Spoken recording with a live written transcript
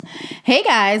Hey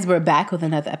guys, we're back with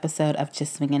another episode of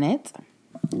Just Swinging It.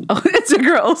 Oh, it's your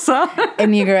girl, Osa.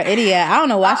 And your girl, Idia. I don't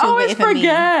know why she's waiting for me.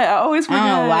 I always forget. I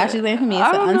don't know why she's waiting for me.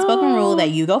 It's an unspoken rule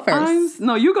that you go first.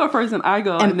 No, you go first and I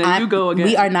go, and then you go again.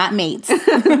 We are not mates.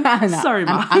 Sorry,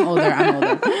 Mom. I'm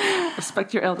older.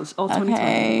 Respect your elders. Oh, 2020.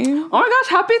 Okay. Oh my gosh,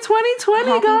 happy 2020,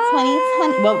 Happy guys.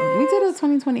 2020. Well, we did a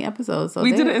 2020 episode. So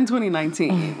we did it in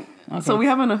 2019. Okay. So we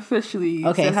haven't officially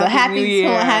said so happy New Year.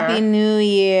 Happy New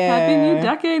Year. Happy new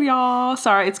decade, y'all.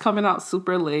 Sorry, it's coming out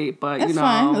super late, but That's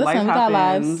fine. Listen, life we got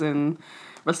happens lives. and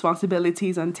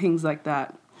responsibilities and things like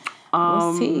that.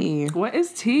 What's tea? What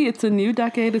is tea? It's a new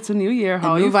decade. It's a new year.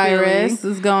 How A are new you virus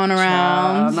feeling? is going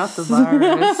around. Not the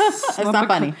virus. It's not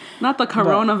funny. Not the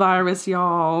coronavirus,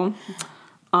 y'all.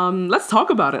 Let's talk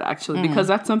about it actually, because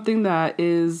that's something that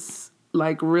is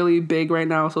like really big right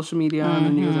now on social media and the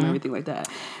news and everything like that.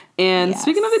 And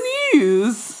speaking of the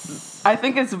news, I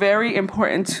think it's very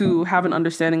important to have an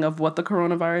understanding of what the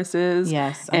coronavirus is,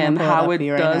 and how it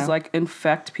does like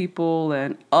infect people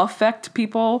and affect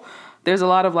people. There's a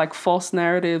lot of like false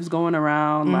narratives going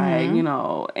around, like,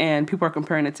 and people are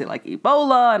comparing it to like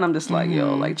Ebola, and I'm just like,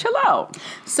 yo, like chill out.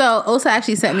 So Osa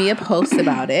actually sent me a post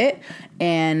about it,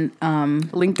 and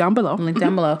Link down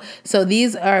below. So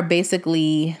these are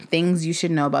basically things you should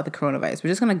know about the coronavirus.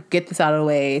 We're just gonna get this out of the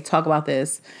way, talk about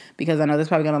this, because I know there's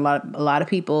probably gonna a lot of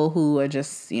people who are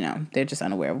just, they're just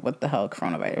unaware of what the hell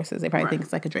coronavirus is. They probably think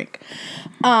it's like a drink.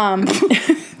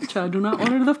 Child, do not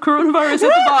order the coronavirus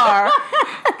at the bar,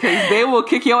 because they will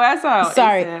kick your ass out.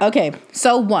 Sorry. Okay.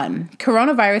 So 1,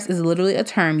 coronavirus is literally a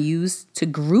term used to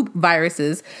group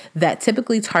viruses that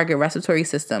typically target respiratory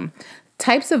system.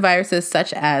 Types of viruses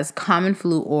such as common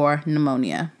flu or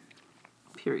pneumonia.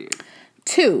 Period.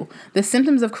 2, the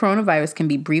symptoms of coronavirus can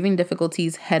be breathing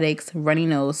difficulties, headaches, runny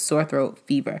nose, sore throat,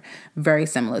 fever. Very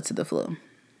similar to the flu.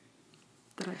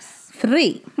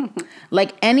 3,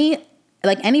 like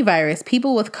any virus,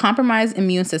 people with compromised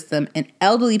immune system and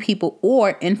elderly people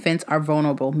or infants are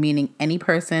vulnerable, meaning any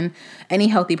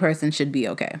healthy person should be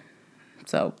okay.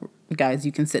 So, guys,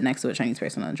 you can sit next to a Chinese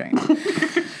person on the train.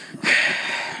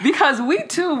 Because we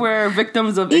too were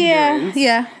victims of ignorance.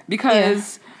 Yeah.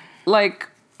 Because like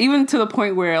even to the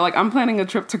point where like I'm planning a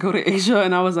trip to go to Asia,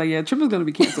 and I was like, yeah, trip is gonna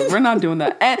be canceled. We're not doing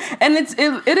that. And it is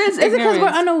ignorance. It's because we're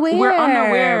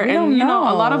unaware. We don't know.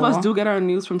 A lot of us do get our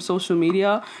news from social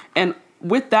media, and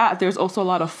with that, there's also a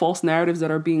lot of false narratives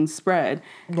that are being spread,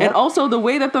 and also the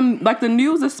way that the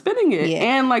news is spinning it,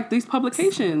 and like these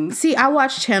publications. See, I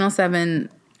watch Channel 7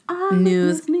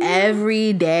 news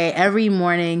every day, every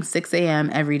morning, 6 a.m.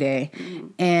 every day,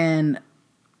 and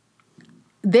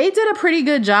they did a pretty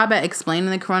good job at explaining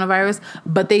the coronavirus,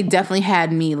 but they definitely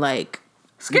had me like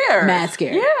scared, mad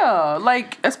scared. Yeah,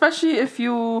 like especially if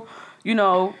you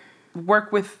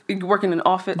work in an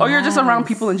office, or you're just around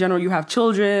people in general. You have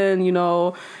children,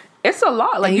 it's a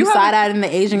lot. Like and you side out in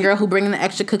the Asian girl who bringing the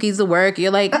extra cookies to work.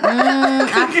 You're like,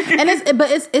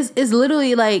 it's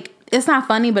literally like, it's not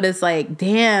funny, but it's like,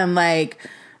 damn, like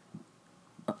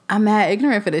I'm mad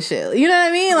ignorant for this shit. You know what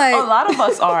I mean? Like a lot of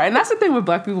us are, and that's the thing with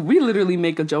Black people. We literally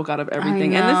make a joke out of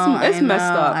everything, and it's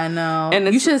messed up. I know.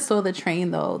 And you should have saw the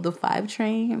train though, the 5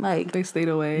 train. Like they stayed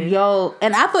away. Yo,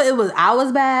 and I thought I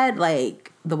was bad. Like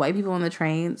the white people on the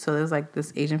train. So there's like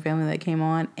this Asian family that came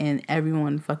on, and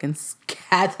everyone fucking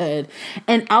scattered.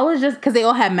 And I was just, because they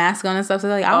all had masks on and stuff. So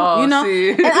like, and I was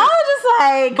just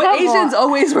like, but Asians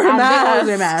always wear masks. They always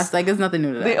wear masks. Like it's nothing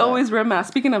new to that. They always wear masks.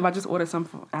 Speaking of, I just ordered some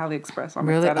from AliExpress. I'm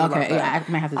really? excited Okay, about that. yeah,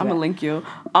 I might have to do I'm gonna link you.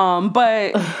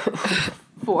 But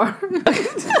 4.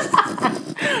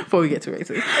 Before we get too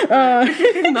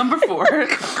racist. Number 4.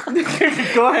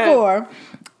 Go ahead. 4.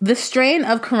 The strain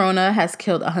of corona has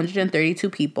killed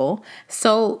 132 people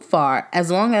so far,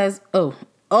 as long as,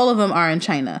 all of them are in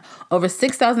China. Over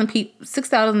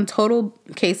 6,000 total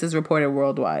cases reported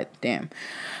worldwide. Damn.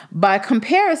 By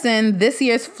comparison, this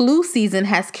year's flu season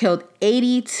has killed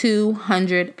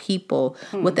 8,200 people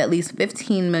with at least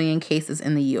 15 million cases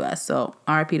in the U.S. So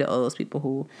RIP to all those people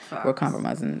who were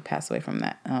compromised and passed away from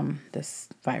that this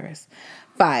virus.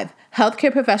 5,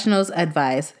 healthcare professionals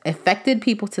advise affected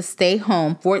people to stay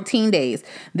home 14 days.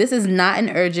 This is not an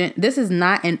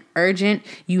urgent,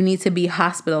 you need to be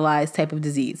hospitalized type of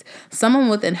disease. Someone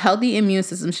with a healthy immune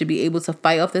system should be able to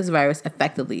fight off this virus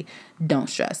effectively. Don't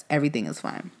stress. Everything is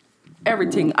fine.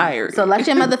 Everything iron. So let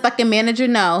your motherfucking manager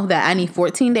know that I need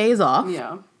 14 days off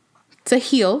to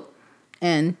heal.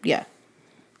 And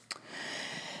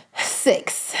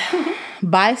 6,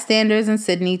 bystanders in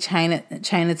Sydney,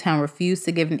 Chinatown refused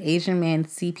to give an Asian man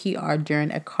CPR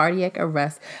during a cardiac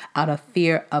arrest out of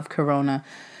fear of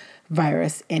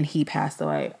coronavirus, and he passed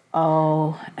away.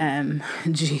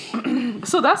 OMG.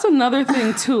 So that's another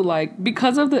thing too. Like,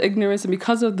 because of the ignorance and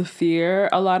because of the fear,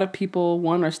 a lot of people,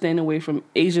 one, are staying away from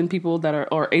Asian people that are,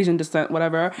 or Asian descent,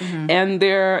 whatever. And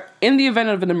they're, in the event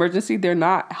of an emergency, they're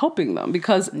not helping them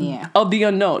because of the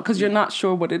unknown. Because you're not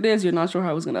sure what it is. You're not sure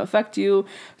how it's going to affect you.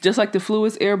 Just like the flu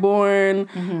is airborne,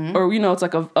 or, you know, it's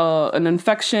like an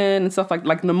infection and stuff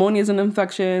like pneumonia is an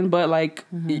infection, but like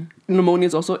pneumonia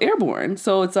is also airborne.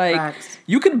 So it's like,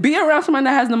 you could be around someone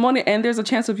that has pneumonia and there's a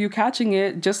chance of you catching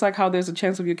it, just like how there's a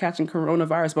chance of you catching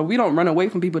coronavirus. But we don't run away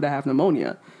from people that have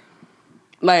pneumonia.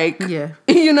 Like,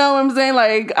 you know what I'm saying?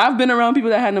 Like, I've been around people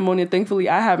that had pneumonia. Thankfully,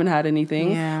 I haven't had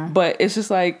anything. Yeah. But it's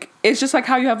just like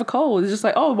how you have a cold. It's just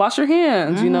like, oh, wash your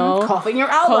hands, you know? Coughing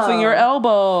your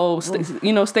elbow. Stay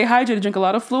hydrated, drink a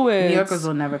lot of fluids. New Yorkers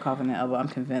will never cough in their elbow. I'm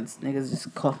convinced. Niggas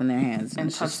just cough in their hands.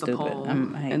 And touch the pole.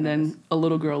 And then a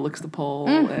little girl licks the pole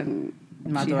and...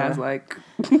 She has like...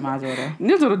 My daughter.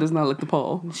 Your daughter does not lick the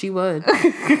pole. She would.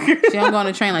 She don't go on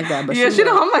a train like that, but she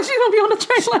don't. I'm like, she don't be on a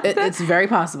train like that. It's very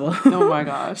possible. Oh my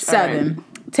gosh. 7.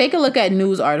 Right. Take a look at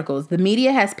news articles. The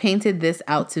media has painted this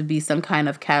out to be some kind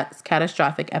of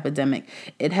catastrophic epidemic.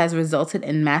 It has resulted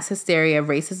in mass hysteria,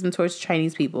 racism towards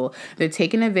Chinese people. They're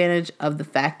taking advantage of the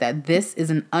fact that this is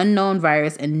an unknown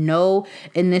virus and no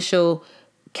initial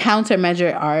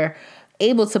countermeasure are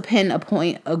able to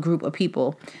pinpoint a group of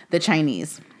people, the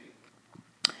Chinese.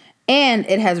 And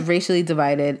it has racially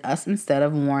divided us instead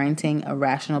of warranting a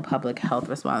rational public health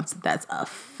response. That's a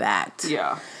fact.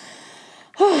 Yeah.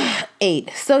 8.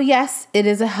 So yes, it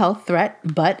is a health threat,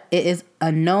 but it is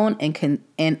unknown and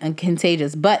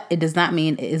contagious, but it does not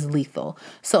mean it is lethal.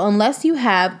 So unless you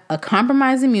have a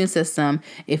compromised immune system,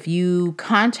 if you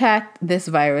contract this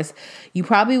virus, you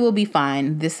probably will be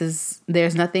fine. There's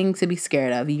nothing to be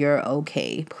scared of. You're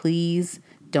okay. Please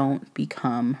don't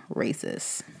become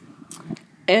racist.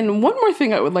 And one more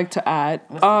thing I would like to add,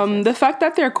 the fact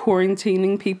that they're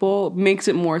quarantining people makes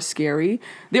it more scary.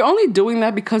 They're only doing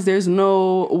that because there's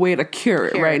no way to cure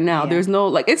it right now. Yeah. There's no,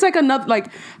 like, it's like another, like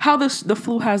how the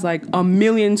flu has like a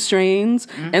million strains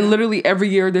and literally every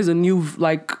year there's a new,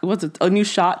 like, a new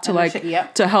shot to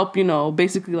to help, you know,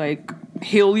 basically like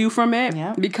heal you from it.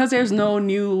 Yep. Because there's no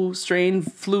new strain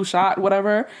flu shot,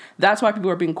 whatever. That's why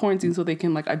people are being quarantined so they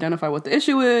can like identify what the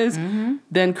issue is,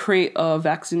 then create a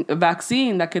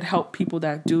vaccine that could help people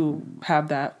that do have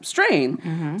that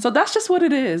strain. So that's just what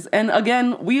it is. And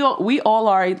again, we all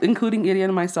are, including Gideon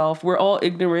and myself, we're all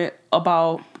ignorant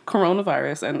about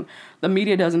coronavirus, and the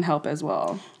media doesn't help as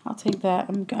well. I'll take that.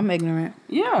 I'm ignorant.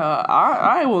 Yeah,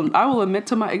 I will admit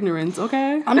to my ignorance,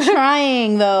 okay? I'm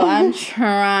trying, though. I'm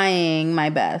trying my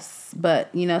best.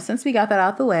 But, you know, since we got that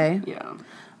out the way,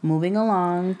 moving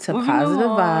along to positive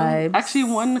vibes. Actually,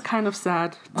 one kind of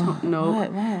sad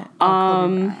note.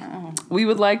 What? We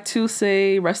would like to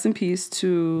say rest in peace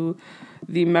to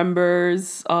the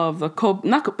members of the let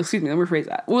me rephrase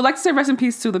that. We would like to say rest in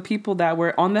peace to the people that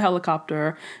were on the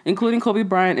helicopter, including Kobe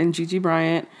Bryant and Gigi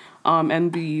Bryant,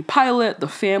 and the pilot, the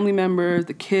family members,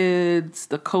 the kids,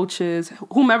 the coaches,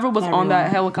 whomever was on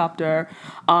that helicopter.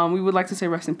 We would like to say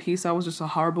rest in peace. That was just a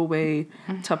horrible way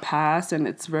to pass, and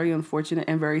it's very unfortunate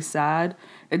and very sad.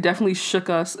 It definitely shook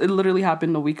us. It literally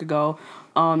happened a week ago.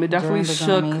 It definitely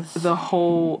shook the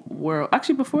whole world.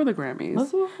 Actually, before the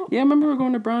Grammys. Yeah, I remember we were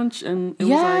going to brunch and it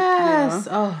was like,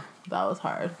 oh, that was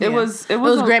hard. It was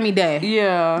Grammy Day.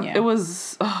 Yeah, it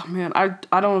was. Oh man,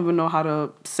 I don't even know how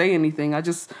to say anything. I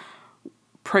just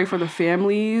pray for the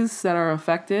families that are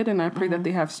affected, and I pray that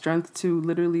they have strength to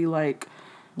literally like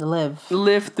live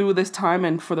through this time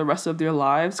and for the rest of their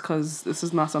lives, because this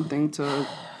is not something to.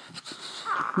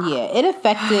 Yeah, it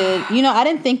affected, you know, I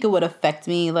didn't think it would affect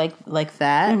me like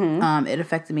that. It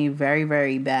affected me very,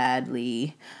 very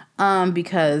badly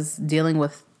because dealing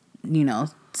with, you know,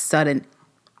 sudden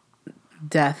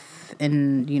death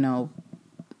in, you know,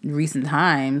 recent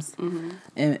times,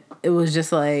 it was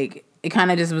just like, it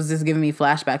kind of just was just giving me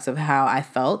flashbacks of how I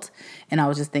felt. And I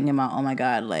was just thinking about, oh my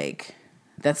God, like,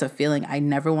 that's a feeling I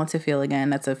never want to feel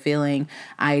again. That's a feeling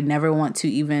I never want to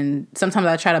even... Sometimes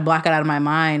I try to block it out of my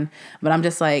mind, but I'm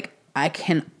just like, I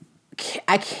can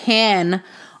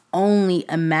only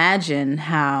imagine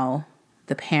how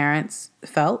the parents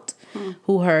felt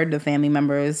who heard the family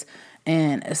members,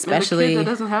 and especially... And the kid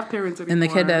that doesn't have parents anymore. And the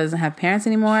kid that doesn't have parents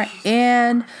anymore.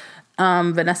 And...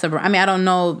 Vanessa, I mean, I don't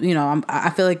know, you know,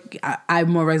 I feel like I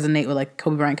more resonate with like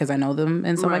Kobe Bryant because I know them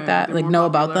and stuff like that, like know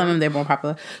about them and they're more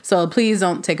popular. So please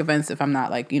don't take offense if I'm not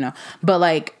like, you know, but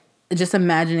like just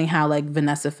imagining how like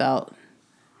Vanessa felt,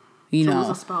 you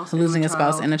know, losing a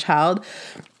spouse and a child.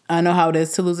 I know how it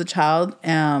is to lose a child.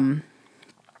 That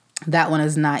one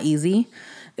is not easy.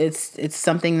 it's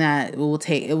something that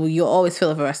you'll always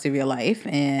feel it for the rest of your life.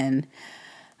 And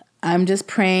I'm just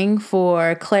praying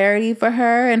for clarity for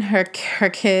her and her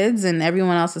kids and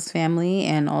everyone else's family,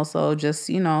 and also just,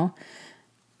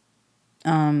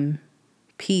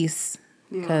 peace,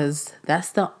 because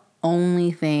that's the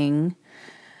only thing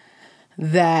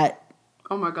that.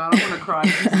 Oh my God, I want to cry.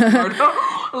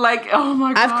 Like, oh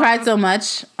my God. I've cried so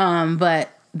much, but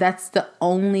that's the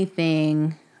only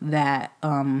thing that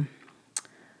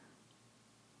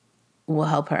will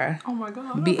help her. Oh my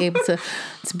God. Be able to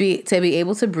be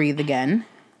able to breathe again.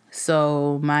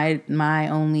 So my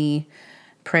only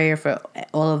prayer for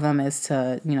all of them is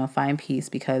to, find peace,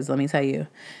 because let me tell you,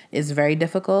 it's very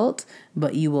difficult,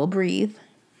 but you will breathe.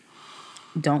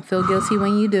 Don't feel guilty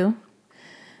when you do,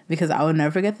 because I will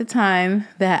never forget the time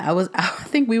that I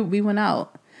think we went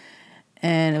out,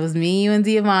 and it was me, you, and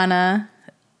Diavana,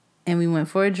 and we went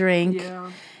for a drink,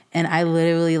 and I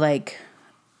literally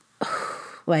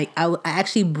I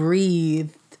actually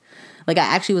breathed, I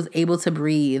actually was able to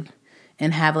breathe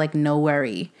and have no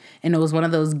worry. And it was one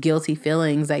of those guilty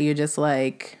feelings that you're just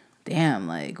like, damn,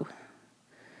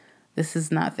 this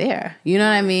is not fair. You know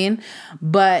what I mean?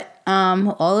 But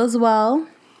all is well.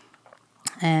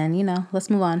 And, let's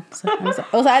move on. So,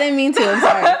 I didn't mean to. I'm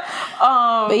sorry.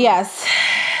 But yes.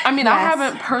 I mean, yes. I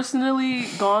haven't personally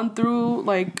gone through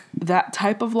that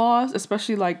type of loss,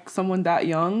 especially someone that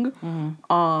young.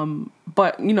 Mm-hmm.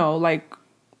 But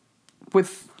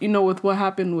with what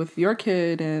happened with your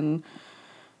kid and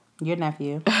your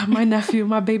nephew, my nephew,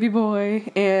 my baby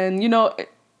boy, and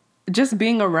just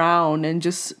being around and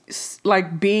just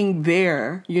being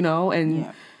there, and.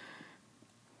 Yeah.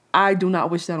 I do not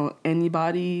wish that on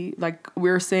anybody.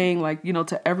 We're saying,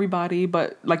 to everybody.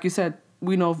 But like you said,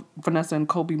 we know Vanessa and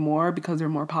Kobe more because they're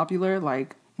more popular.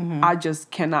 Mm-hmm. I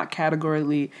just cannot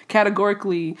categorically...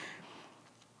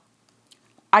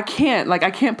 I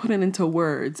can't put it into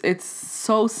words. It's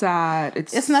so sad.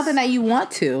 It's nothing that you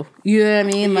want to. You know what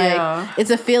I mean? Yeah.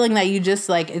 It's a feeling that you just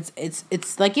it's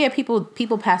yeah,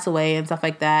 people pass away and stuff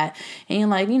like that. And you're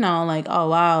oh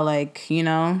wow,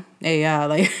 hey, yeah,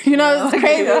 it's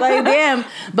crazy. Damn.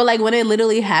 But when it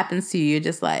literally happens to you, you're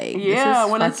just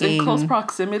when it's in close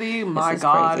proximity, my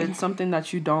God, crazy. It's something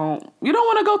that you don't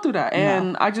want to go through that.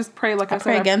 And I just pray, I said,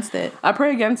 pray against it. I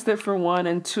pray against it for one,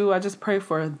 and two, I just pray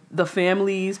for the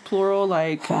families, plural,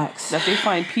 Facts. that they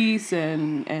find peace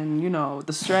and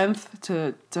the strength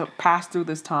to pass through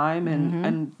this time and, mm-hmm.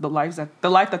 and the life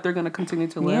that they're going to continue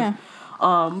to live. Yeah.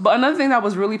 But another thing that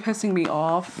was really pissing me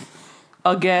off,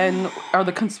 again, are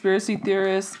the conspiracy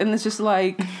theorists, and it's just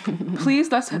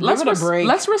please let's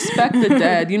respect the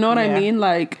dead. You know what I mean?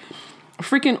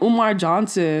 Freaking Umar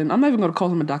Johnson. I'm not even going to call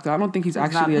him a doctor. I don't think he's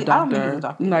actually a doctor. I don't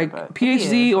think he's a doctor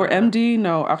PhD or MD?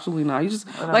 No, absolutely not. You just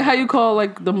how you call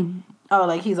them. Oh,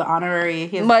 he's an honorary.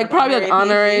 He has probably an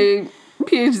honorary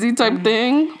PhD type mm-hmm.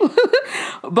 thing.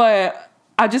 But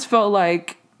I just felt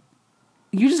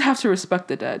you just have to respect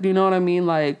the dead. You know what I mean?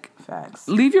 Facts.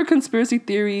 Leave your conspiracy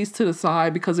theories to the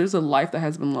side, because there's a life that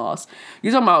has been lost.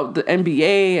 You're talking about the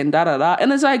NBA and da-da-da.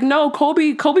 And it's no,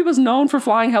 Kobe was known for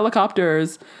flying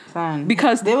helicopters. Son.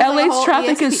 Because LA's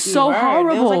traffic is so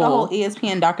horrible. There was a whole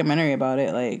ESPN documentary about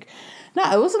it. No,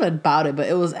 it wasn't about it, but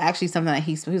it was actually something that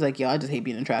he was yo, I just hate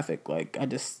being in traffic. I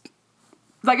just...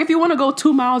 if you want to go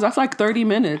 2 miles, that's 30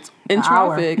 minutes in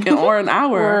traffic or an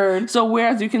hour. Word. So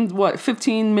whereas you can,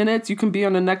 15 minutes, you can be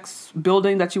on the next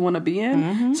building that you want to be in.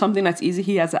 Mm-hmm. Something that's easy.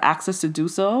 He has the access to do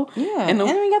so. Yeah. And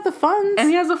we got the funds. And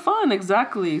he has the fun,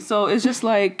 exactly. So it's just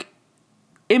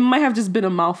it might have just been a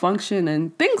malfunction,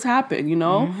 and things happen,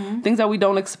 mm-hmm. things that we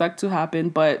don't expect to happen.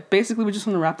 But basically, we just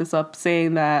want to wrap this up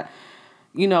saying that,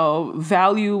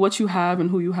 value what you have and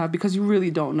who you have, because you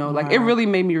really don't know. It really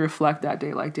made me reflect that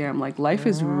day. Damn, life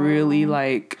is really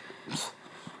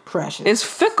precious. It's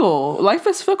fickle. Life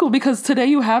is fickle, because today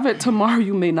you have it, tomorrow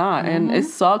you may not, mm-hmm. and it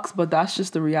sucks. But that's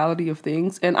just the reality of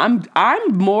things. And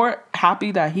I'm more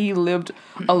happy that he lived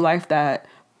a life that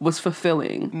was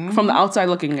fulfilling mm-hmm. from the outside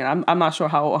looking in. I'm not sure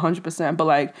how 100%,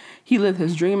 but he lived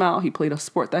his dream out. He played a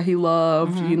sport that he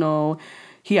loved. Mm-hmm.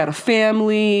 He had a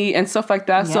family and stuff like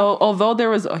that. Yeah. So although there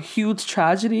was a huge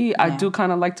tragedy, I do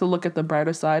kind of like to look at the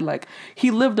brighter side. He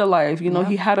lived a life,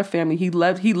 he had a family, he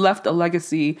left a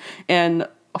legacy, and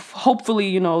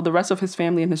hopefully, the rest of his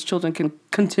family and his children can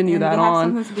continue that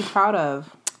on. Something to be proud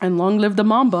of. And long live the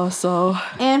Mamba. So,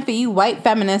 and for you white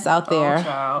feminists out there,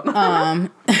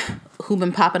 who've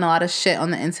been popping a lot of shit on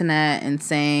the internet and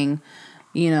saying,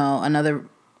 another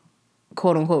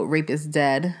quote unquote rape is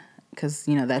dead. because,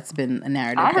 you know, that's been a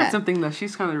narrative. I heard something that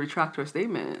she's going to retract her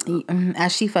statement.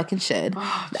 As she fucking should.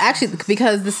 Oh, actually,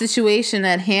 because the situation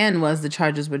at hand was the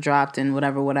charges were dropped and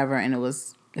whatever, and it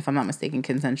was, if I'm not mistaken,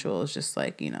 consensual. It's just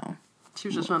like, you know. She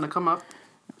was just trying to come up.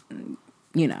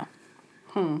 You know.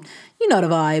 You know the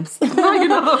vibes. You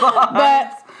know the vibes.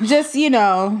 But just, you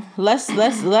know, let's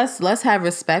have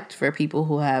respect for people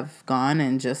who have gone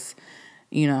and just,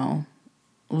 you know,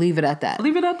 leave it at that.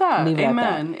 Leave it at that.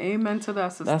 Amen. Amen to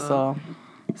that, sister. That's all.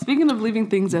 Speaking of leaving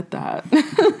things at that,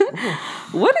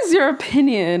 what is your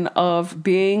opinion of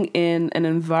being in an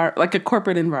environment, like a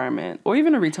corporate environment or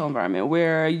even a retail environment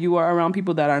where you are around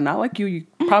people that are not like you? You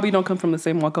probably don't come from the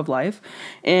same walk of life,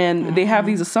 and they have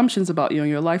these assumptions about you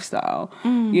and your lifestyle.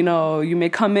 You know, you may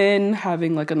come in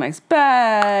having like a nice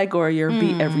bag or your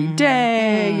beat every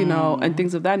day, you know, and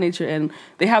things of that nature, and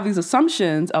they have these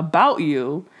assumptions about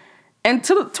you. And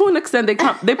to an extent,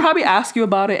 they probably ask you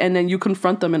about it, and then you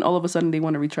confront them, and all of a sudden they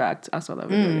want to retract. I saw that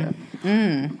video.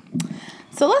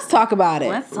 So let's talk about it.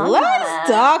 Let's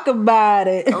talk about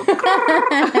it.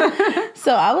 Okay.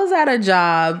 So I was at a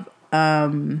job.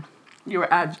 You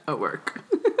were at work,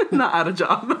 not at a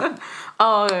job.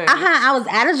 Oh, okay. I was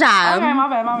at a job. Okay, my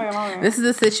bad. This is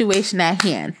the situation at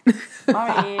hand.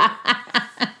 My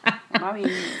bad.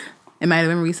 It might have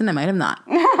been recent. It might have not.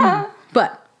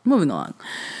 But moving along.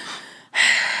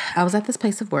 I was at this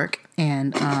place of work,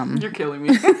 and you're killing me.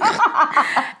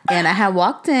 And I had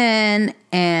walked in,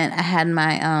 and I had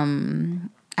my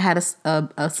I had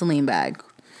a Celine bag.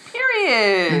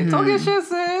 Period. Talk your shit,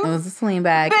 sis. It was a Celine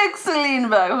bag. Big Celine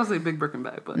bag. I was gonna say big Birkin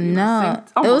bag, but no,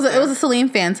 it was a Celine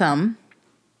Phantom.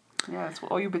 Yeah, it's for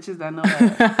all you bitches that know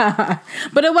that.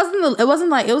 But it was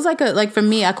for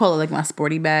me, I call it like my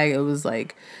sporty bag. It was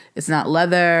like, it's not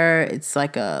leather. It's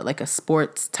like a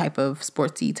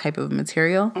sportsy type of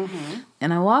material.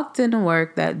 And I walked into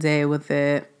work that day with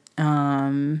it. You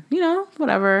know,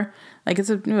 whatever. Like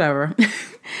it's whatever.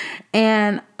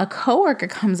 And a coworker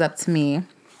comes up to me,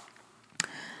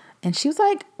 and she was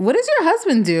like, "What does your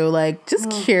husband do?" Like, just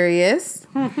curious.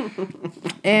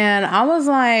 And I was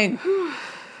like,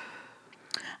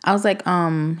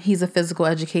 he's a physical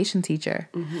education teacher.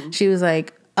 She was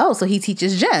like, oh, so he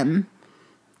teaches gym.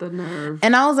 The nerve.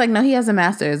 And I was like, no, he has a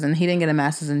master's, and he didn't get a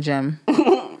master's in gym.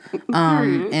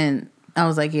 And I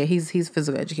was like, yeah, he's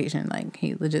physical education. Like,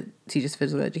 he legit teaches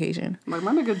physical education. Like,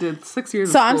 my nigga did 6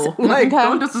 years of school.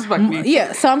 Don't disrespect me.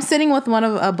 Yeah, so I'm sitting with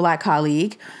a black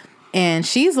colleague, and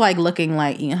she's like looking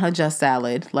like eating her just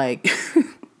salad, like...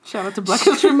 Shout out to Black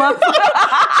History Month.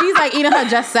 She's like eating her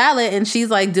just salad, and she's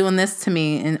like doing this to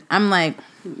me, and I'm like,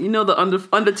 you know, the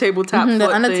under table tap foot. The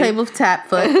under table tap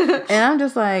foot, and I'm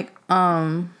just like,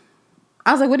 I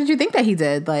was like, what did you think that he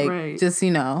did? Like, right. Just,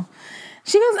 you know.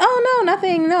 She goes, oh no,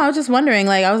 nothing. No, I was just wondering.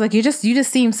 Like, I was like, you just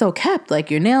seem so kept.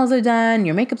 Like, your nails are done,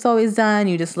 your makeup's always done.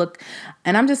 You just look,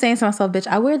 and I'm just saying to myself, bitch,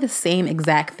 I wear the same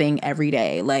exact thing every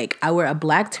day. Like, I wear a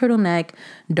black turtleneck,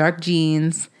 dark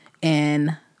jeans,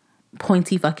 and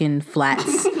pointy fucking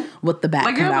flats with the back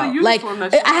like cut out. Like,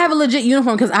 I have a legit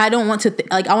uniform because I don't want to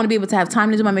I want to be able to have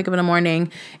time to do my makeup in the morning,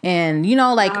 and, you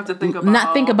know, like,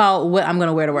 not think about what I'm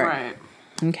gonna wear to work. Right.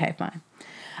 Okay, fine.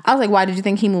 I was like, why did you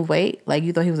think he moved weight? Like,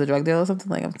 you thought he was a drug dealer or something?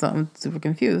 Like, I'm super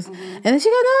confused. And then she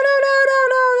goes,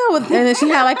 no. And then she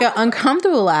had like an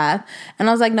uncomfortable laugh, and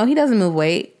I was like, no, he doesn't move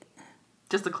weight.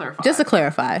 Just to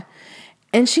clarify.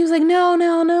 And she was like, no,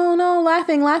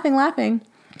 laughing.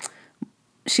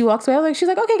 She walks away. She's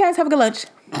like, okay, guys, have a good lunch.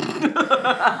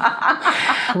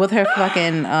 With her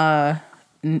fucking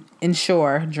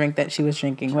Ensure drink that she was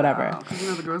drinking, whatever. Because, you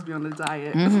know, the girls be on the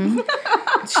diet.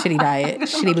 Shitty diet.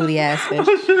 Shitty booty ass bitch.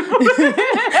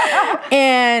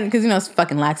 And, because, you know, it's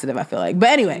fucking laxative, I feel like. But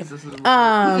anyway,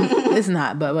 it's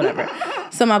not, but whatever.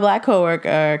 So my black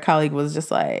colleague was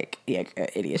just like, yeah,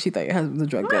 idiot. She thought your husband was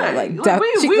a drug dealer.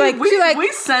 Right.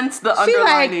 We sense the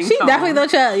underlining. She definitely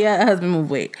thought her husband moved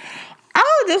weight.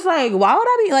 I was just like, why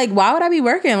would I be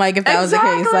working? Like, if that was the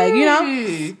case, like, you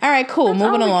know. All right, cool.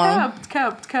 Moving along.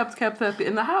 Kept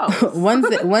in the house.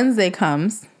 Wednesday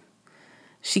comes.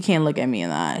 She can't look at me in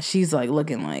the eye. She's like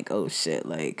looking like, oh shit,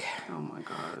 like, oh my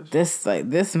gosh,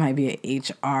 this might be an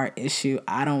HR issue.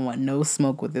 I don't want no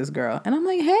smoke with this girl. And I'm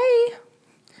like, hey.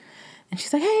 And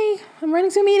she's like, hey, I'm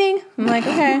running to a meeting. I'm like,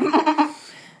 okay.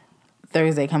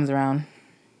 Thursday comes around.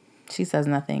 She says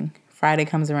nothing. Friday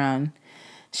comes around.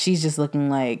 She's just looking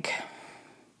like,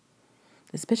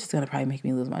 this bitch is going to probably make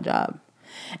me lose my job.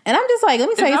 And I'm just like, let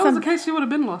me tell you something. If that was the case, she would have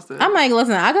been lost it. I'm like,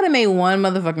 listen, I could have made one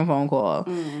motherfucking phone call.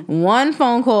 One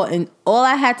phone call, and all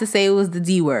I had to say was the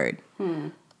D word.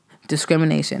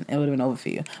 Discrimination. It would have been over for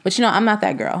you. But, you know, I'm not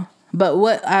that girl. But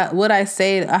what I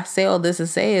say all this to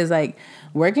say is like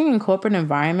working in corporate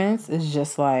environments is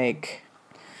just like,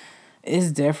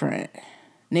 it's different.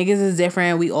 Niggas is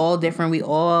different. We all different. We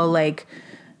all like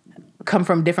come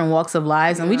from different walks of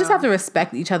lives, and we just have to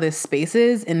respect each other's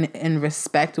spaces and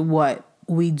respect what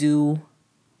we do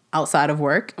outside of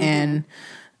work and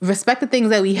respect the things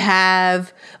that we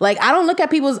have. Like I don't look at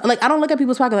people's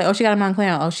pocket like, oh, she got a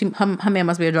Montclair. Oh, her man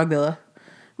must be a drug dealer.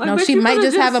 Like, no, she might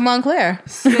just have a Montclair.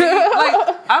 Like,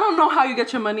 I don't know how you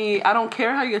get your money. I don't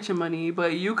care how you get your money,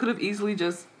 but you could have easily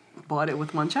just bought it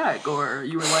with one check, or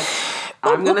you were like,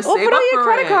 I'm gonna save put up on your for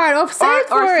credit card or save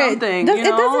for something. It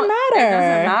doesn't matter. It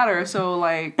doesn't matter. So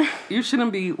like, you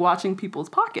shouldn't be watching people's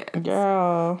pockets,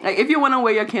 girl. Like if you want to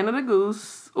wear your Canada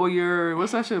Goose or your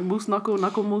what's that shit, moose knuckle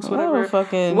moose, whatever,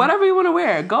 whatever you want to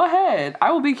wear, go ahead.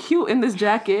 I will be cute in this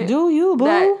jacket. Do you, boo?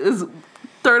 That is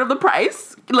third of the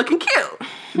price, looking cute.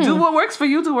 Do what works for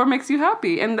you. Do what makes you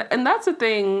happy, and that's the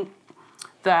thing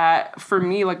that for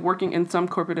me, like working in some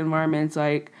corporate environments,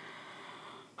 like.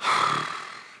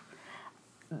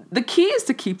 The key is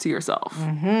to keep to yourself.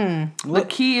 Mm-hmm. The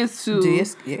key is to...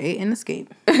 You're 8 and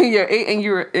escape. You're 8 and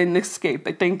you're in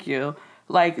escape. Thank you.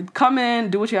 Like, come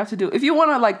in, do what you have to do. If you want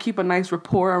to, like, keep a nice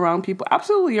rapport around people,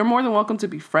 absolutely, you're more than welcome to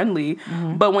be friendly.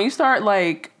 Mm-hmm. But when you start,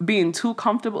 like, being too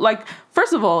comfortable... Like,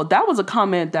 first of all, that was a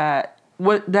comment that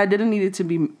did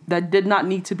not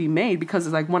need to be made, because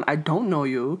it's like, when I don't know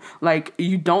you, like,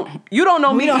 you don't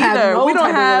know me either. We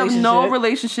don't have no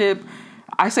relationship.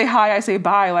 I say hi, I say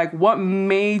bye. Like, what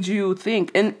made you think?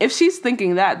 And if she's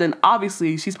thinking that, then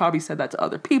obviously she's probably said that to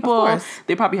other people.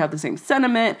 They probably have the same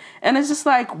sentiment. And it's just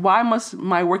like, why must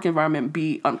my work environment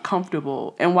be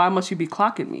uncomfortable? And why must you be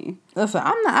clocking me?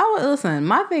 Listen,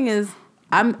 my thing is,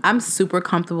 I'm super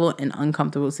comfortable in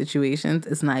uncomfortable situations.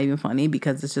 It's not even funny,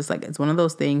 because it's just like, it's one of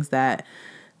those things that,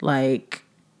 like,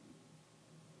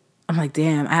 I'm like,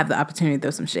 damn, I have the opportunity to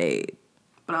throw some shade.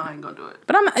 But I ain't gonna do it.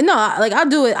 But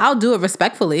I'll do it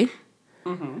respectfully.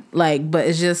 Mm-hmm. Like, but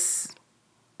it's just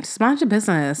mind your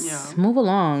business. Yeah. Move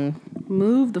along.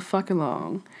 Move the fuck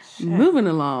along. Shit. Moving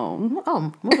along.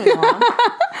 Oh, moving along.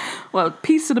 Well,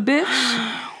 peace to the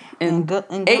bitch. And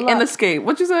 8 and escape.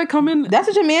 What you said? Come in. That's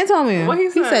what your man told me. What he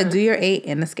said? He said, do your 8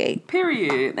 and escape.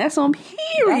 Period. That's on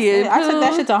period. I took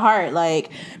that shit to heart.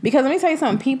 Like, because let me tell you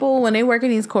something. People, when they work in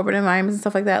these corporate environments and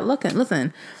stuff like that,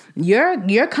 listen.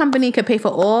 Your company could pay for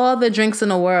all the drinks in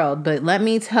the world, but let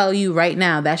me tell you right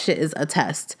now, that shit is a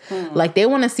test. Like, they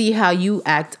want to see how you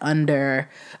act under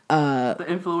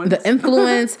the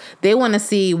influence. They want to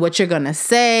see what you're gonna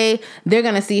say. They're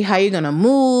gonna see how you're gonna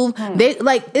move. They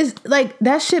like, it's like,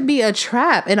 that should be a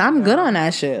trap, and I'm good on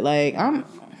that shit. Like, I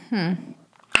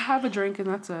have a drink and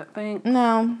that's it. Thanks.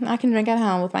 No, I can drink at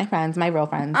home with my friends, my real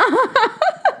friends.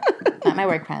 Not my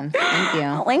work friends. Thank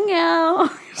you. Thank you. You're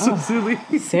so silly.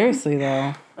 Seriously,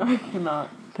 though. I cannot.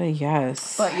 But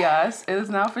yes, it is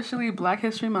now officially Black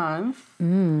History Month.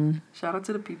 Shout out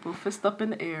to the people. Fist up in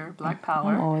the air. Black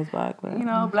power. I'm always black. But, you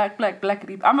know, black.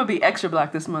 I'm gonna be extra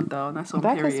black this month though. That's on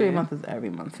Black period. History Month is every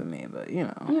month for me, but you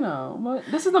know. But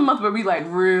this is the month where we like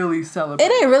really celebrate.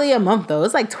 It ain't really a month though.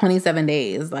 It's like 27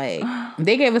 days. Like,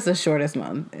 they gave us the shortest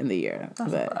month in the year.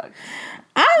 That's a fact.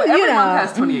 Every month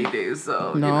has 28 days,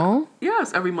 so... No?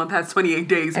 Yes, every month has 28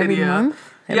 days. Every month?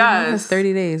 Every month has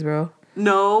 30 days, bro.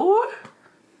 No.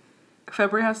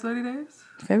 February has 30 days?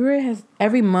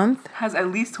 Every month... Has at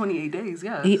least 28 days,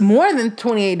 yes. More than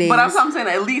 28 days. But I'm saying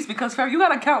at least, because you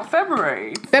gotta count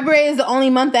February. February is the only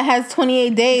month that has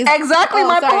 28 days. Exactly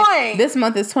my point. This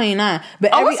month is 29.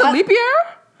 But it's a leap year?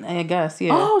 I guess,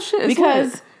 yeah. Oh, shit.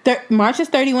 Because March is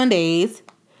 31 days.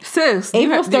 Sis,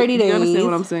 April's 30 days. You understand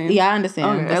what I'm saying? Yeah, I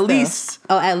understand. Okay, at least.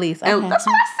 Oh, at least. Okay. That's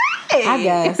what I said. I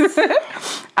guess.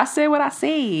 I said what I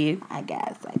said. I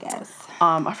guess.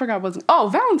 I forgot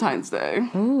Valentine's Day.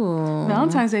 Ooh.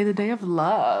 Valentine's Day, the day of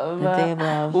love. The day of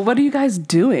love. Well, what are you guys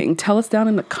doing? Tell us down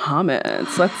in the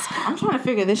comments. I'm trying to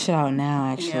figure this shit out now,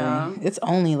 actually. Yeah. It's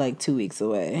only like 2 weeks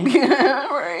away. Yeah,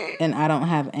 right. And I don't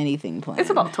have anything planned.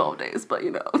 It's about 12 days, but you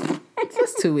know. It's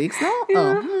just 2 weeks, no?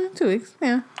 Yeah. Oh, 2 weeks,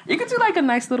 yeah. You could do like a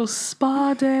nice little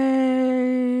spa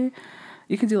day.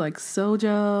 You can do like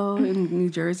Sojo in New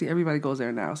Jersey. Everybody goes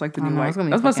there now. It's like the new White. I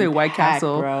was about to say White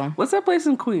Castle. Bro. What's that place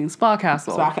in Queens? Spa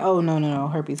Castle. Oh no,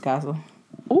 Herpes Castle.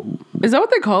 Oh, is that what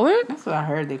they call it? That's what I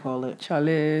heard they call it.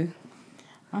 Charlie,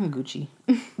 I'm Gucci.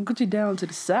 Gucci down to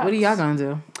the side. What are y'all gonna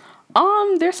do?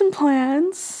 There's some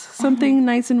plans. Something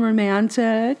nice and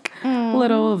romantic.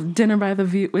 Little dinner by the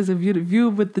view. Is a view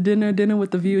with the dinner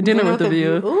with the view. Dinner with the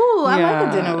view. Ooh, I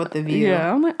like the dinner with the view.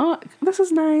 Yeah, I'm like, oh, this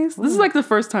is nice. This is like the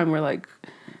first time we're like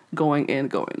going in.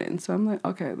 So I'm like,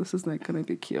 okay, this is like gonna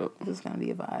be cute. This is gonna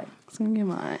be a vibe. It's gonna be a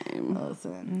vibe.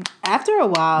 Listen, after a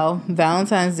while,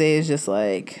 Valentine's Day is just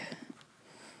like.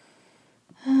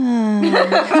 I'm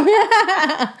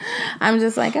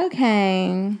just like,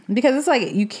 okay, because it's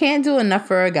like you can't do enough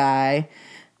for a guy,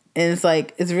 and it's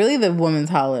like it's really the woman's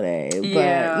holiday. But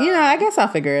I guess we'll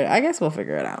figure it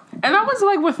out. And I was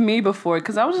like with me before,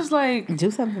 because I was just like, do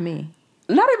something for me.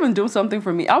 Not even do something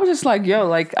for me. I was just like, yo,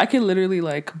 like I can literally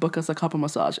like book us a couple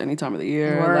massage any time of the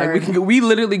year. Word. Like we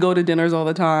literally go to dinners all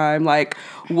the time. Like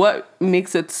what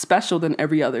makes it special than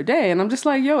every other day? And I'm just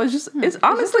like, yo, it's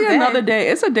honestly another day.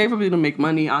 It's a day for me to make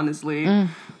money, honestly.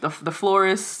 The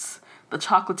florists, the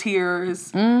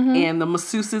chocolatiers, and the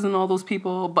masseuses and all those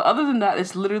people. But other than that,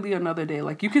 it's literally another day.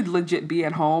 Like you could legit be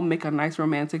at home, make a nice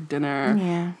romantic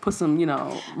dinner, put some, rose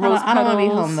petals. I don't want to be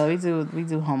home though. We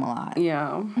do home a lot.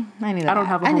 Yeah, I don't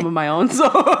have a home of my own, so.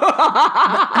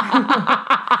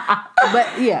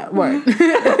 But yeah, word.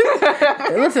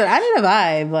 Listen, I need a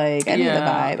vibe. Like I need a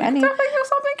vibe. I need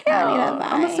something cute.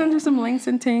 I'm gonna send you some links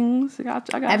and things. I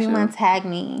got everyone tag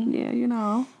me.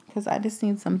 Yeah, because I just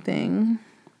need something.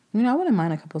 I wouldn't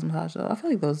mind a couple's massage though. I feel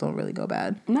like those don't really go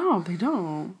bad. No, they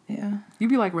don't. Yeah. You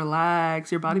be like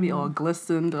relaxed, your body be all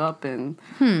glistened up and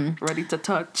ready to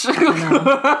touch.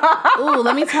 Ooh,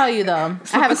 let me tell you though.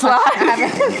 I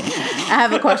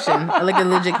have a question, like a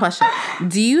legit question.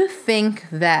 Do you think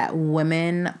that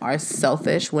women are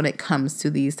selfish when it comes to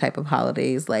these type of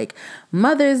holidays like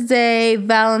Mother's Day,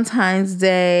 Valentine's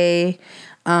Day,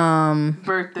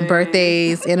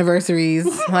 birthdays, anniversaries,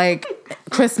 like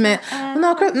Christmas?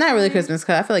 No, not really Christmas,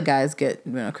 because I feel like guys get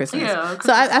Christmas. Yeah,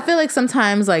 so I feel like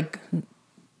sometimes like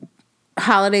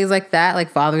holidays like that,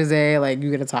 like Father's Day, like you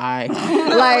get a tie,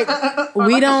 like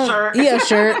we don't,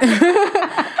 shirt.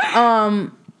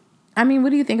 I mean, what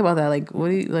do you think about that? Like, what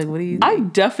do you? I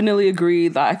definitely agree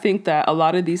that I think that a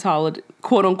lot of these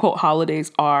quote unquote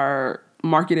holidays are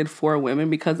marketed for women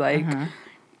because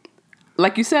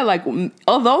like you said, like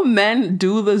although men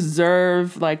do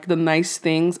deserve like the nice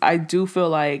things, I do feel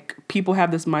like people have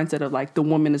this mindset of like the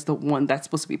woman is the one that's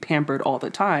supposed to be pampered all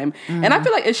the time, and I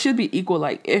feel like it should be equal.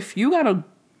 Like if you have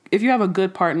a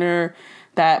good partner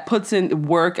that puts in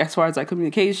work as far as like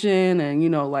communication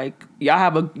and like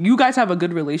you guys have a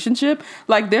good relationship,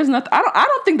 like there's nothing. I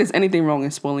don't think there's anything wrong in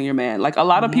spoiling your man. Like a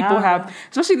lot of people have,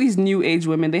 especially these new age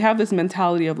women, they have this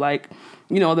mentality of like,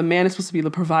 the man is supposed to be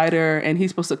the provider and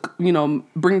he's supposed to,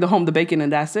 bring home the bacon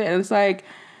and that's it. And it's like,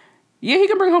 yeah, he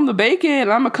can bring home the bacon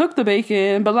and I'm gonna cook the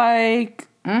bacon, but like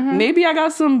maybe I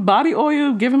got some body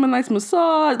oil, give him a nice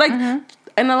massage, like.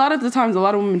 And a lot of the times, a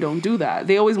lot of women don't do that.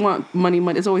 They always want money.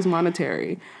 It's always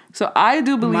monetary. So I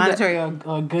do believe monetary or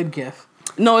a good gift.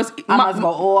 No, it's I must go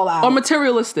all out. Or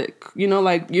materialistic.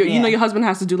 Like your husband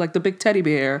has to do like the big teddy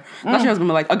bear. Not your husband,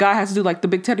 but like a guy has to do like the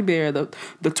big teddy bear, the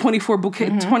 24 bouquet,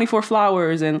 24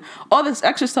 flowers, and all this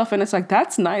extra stuff. And it's like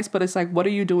that's nice, but it's like what are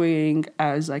you doing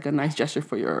as like a nice gesture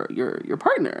for your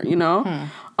partner?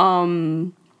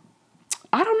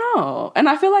 I don't know. And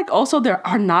I feel like also there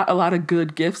are not a lot of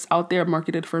good gifts out there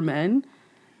marketed for men.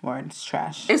 Or it's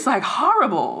trash. It's like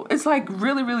horrible. It's like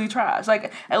really, really trash.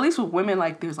 Like at least with women,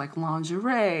 like there's like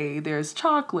lingerie, there's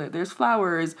chocolate, there's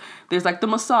flowers, there's like the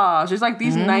massage. There's like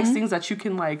these nice things that you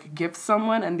can like gift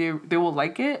someone and they will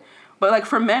like it. But like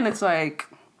for men, it's like,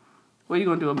 what are you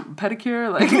gonna do? A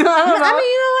pedicure? Like I don't know. I mean,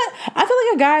 you know what? I feel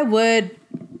like a guy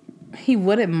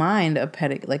wouldn't mind a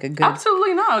like a good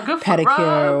absolutely not a good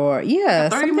pedicure or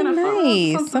something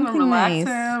nice, something to relax nice.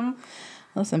 Him.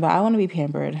 Listen, but I want to be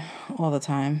pampered all the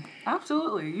time.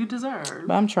 Absolutely, you deserve.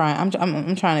 But I'm trying. I'm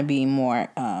trying to be more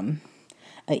an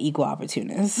equal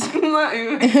opportunist. and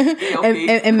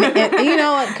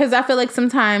because I feel like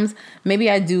sometimes maybe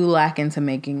I do lack into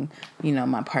making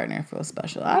my partner feel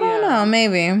special. I don't know.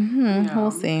 Maybe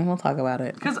we'll see. We'll talk about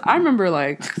it. Because I remember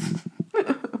like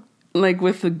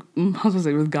with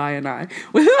Guy and I.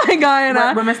 With Guy and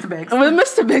I. With Mr. Biggs. With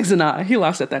Mr. Biggs and I. He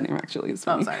laughs at that name, actually. It's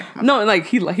funny. Oh, sorry. No, like,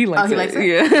 he likes it. He likes it?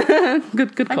 Yeah.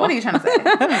 Good call. What are you trying to say?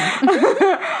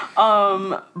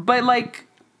 But, like,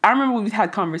 I remember we've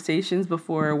had conversations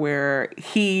before where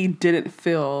he didn't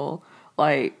feel,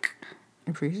 like...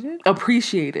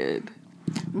 Appreciated.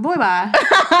 Boy, bye.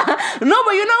 No,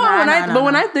 but you know what?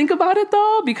 When I think about it,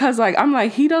 though, because, like, I'm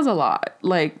like, he does a lot.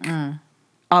 Like...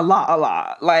 A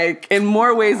lot, like in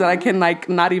more ways that I can like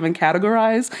not even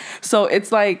categorize. So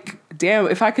it's like, damn,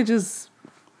 if I could just,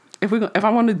 if I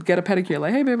want to get a pedicure,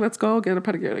 like, hey babe, let's go get a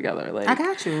pedicure together. Like, I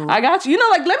got you. Like,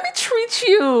 let me treat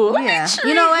you. Let me treat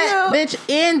you know what, bitch,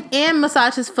 and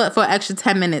massage his foot for an extra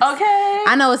 10 minutes. Okay.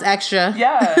 I know it's extra.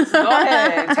 Yes, go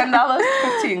ahead. $10,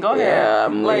 $15. Go ahead. Yeah,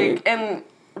 like, and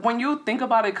when you think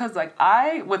about it, because like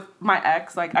with my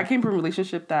ex, like I came from a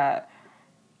relationship that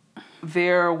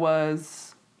there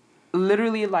was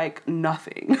literally like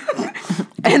nothing.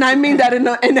 And I mean that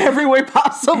in every way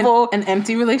possible. An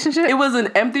empty relationship? It was an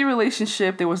empty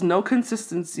relationship. There was no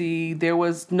consistency. There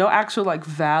was no actual like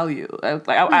value.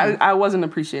 I wasn't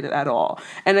appreciated at all.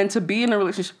 And then to be in a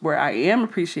relationship where I am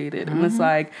appreciated, and it's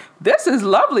like, this is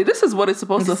lovely. This is what it's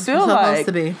supposed to feel like.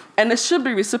 To be. And it should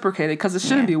be reciprocated, because it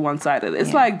shouldn't be one-sided.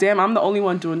 It's like, damn, I'm the only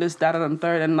one doing this, that, and the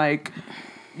third, and like,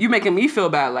 you making me feel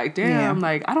bad. Like, damn,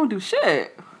 like I don't do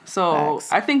shit. So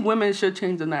facts. I think women should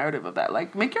change the narrative of that.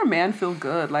 Like, make your man feel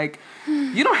good. Like,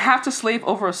 you don't have to slave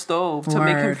over a stove to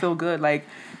make him feel good. Like,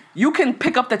 you can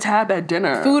pick up the tab at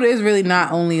dinner. Food is really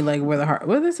not only like where the heart.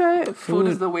 What did they say? Food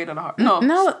is the weight of the heart.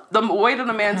 No, the weight of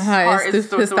the man's heart is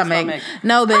through his stomach.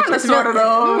 No, bitch. Kind of sort of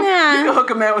though. Yeah. You can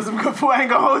hook a man with some good food. I ain't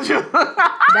gonna hold you.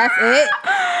 That's it.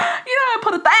 You know, I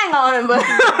put a thing on him, but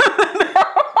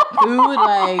food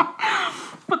like.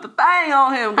 Put the thing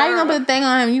on him, girl. How you gonna put the thing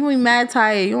on him? You gonna be mad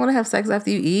tired. You want to have sex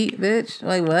after you eat, bitch?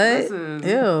 Like what? Listen.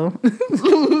 Ew.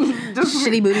 Just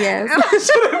shitty booty ass.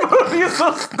 Shitty booty is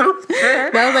so stupid.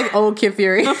 That was like old Kid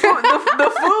Fury. The food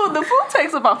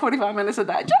takes about 45 minutes to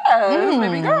digest.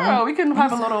 Baby girl, we can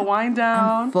have a little wind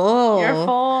down. I'm full. You're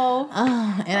full.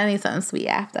 Oh, and I need something sweet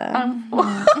after. I'm full.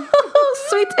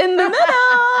 Sweet in the middle.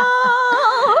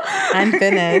 I'm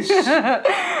finished.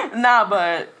 Nah,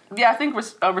 but yeah, I think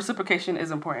reciprocation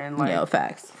is important. Like, no,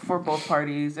 facts. For both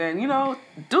parties. And, you know,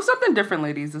 do something different,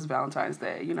 ladies, this Valentine's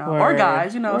Day, you know. Word. Or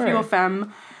guys, you know, if you're a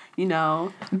femme, you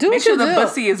know. Make sure the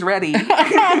pussy is ready. And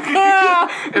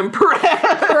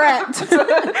prepped.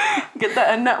 Get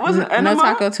the, was it enema? No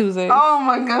Taco Tuesday. Oh,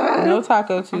 my God. No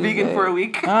Taco Tuesday. Vegan for a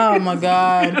week. Oh, my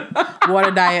God.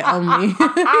 Water diet only.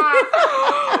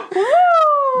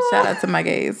 Shout out to my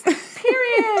gays.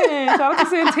 Period. Shout out to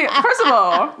Santana. First of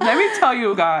all, let me tell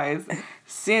you guys,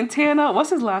 Santana, what's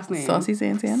his last name? Saucy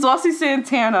Santana? Saucy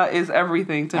Santana is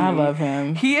everything to me. I love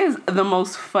him. He is the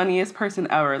most funniest person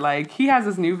ever. Like, he has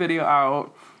this new video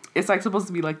out. It's like supposed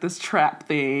to be like this trap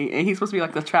thing, and he's supposed to be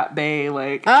like the trap bae.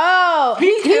 Like, oh, he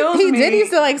did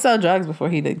used to like sell drugs before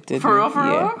he did. For real?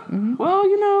 Mm-hmm. Well,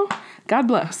 you know, God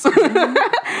bless.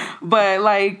 But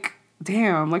like,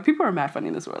 damn, like people are mad funny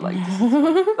in this world. Like,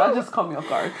 that just caught me off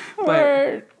guard.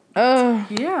 But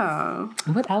yeah.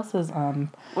 What else is popping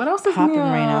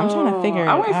right now? I'm trying to figure it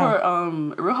out. I wait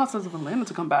for Real Housewives of Atlanta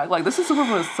to come back. Like, this is Super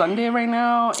Bowl Sunday right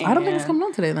now. I don't think it's coming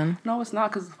on today then. No, it's not,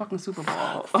 because it's fucking Super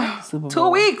Bowl. Super Bowl. 2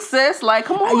 weeks, sis. Like,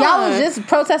 come on. Y'all was just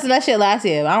protesting that shit last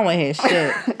year. I don't want to hear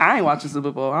shit. I ain't watching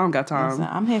Super Bowl. I don't got time. Listen,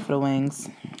 I'm here for the wings.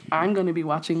 I'm going to be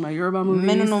watching my Yoruba movies.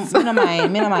 Me no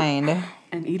mind.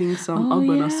 And eating some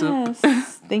ogbonna soup.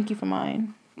 Thank you for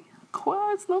mine.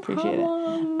 Quads, no appreciate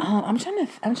problem. It. I'm trying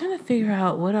to figure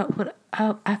out what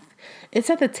it's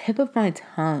at the tip of my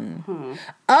tongue.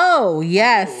 Oh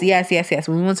yes. When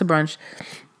we went to brunch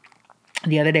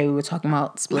the other day, we were talking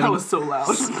about splitting. That was so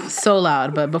loud. So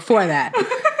loud. But before that,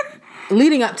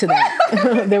 leading up to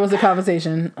that, there was a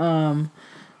conversation.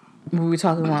 We were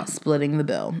talking about splitting the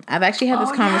bill. I've actually had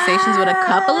these conversations with a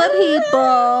couple of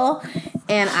people,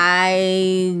 and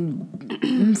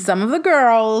some of the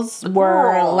girls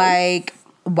were like,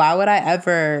 why would I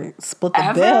ever split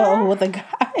the bill with a guy?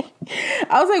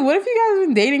 I was like, what if you guys have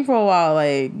been dating for a while?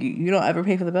 Like, you don't ever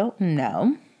pay for the bill?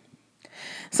 No.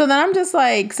 So then I'm just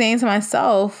like saying to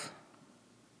myself,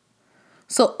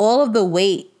 so all of the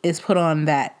weight is put on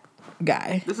that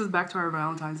guy. This is back to our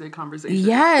Valentine's Day conversation.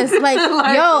 Yes, like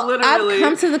literally. I've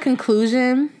come to the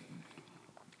conclusion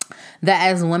that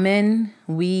as women,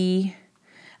 we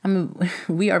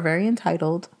are very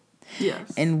entitled.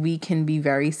 Yes. And we can be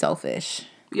very selfish.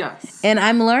 Yes. And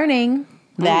I'm learning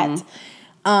that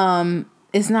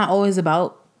it's not always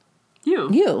about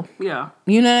you. Yeah.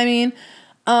 You know what I mean?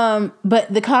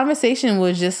 But the conversation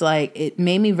was just like, it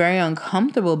made me very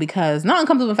uncomfortable because, not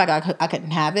uncomfortable in fact I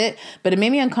couldn't have it, but it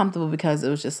made me uncomfortable because it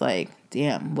was just like,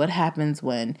 damn, what happens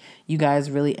when you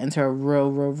guys really enter a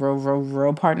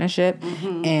real partnership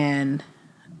and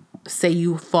say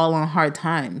you fall on hard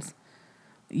times?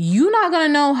 You're not going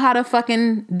to know how to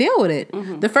fucking deal with it.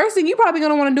 The first thing you're probably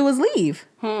going to want to do is leave.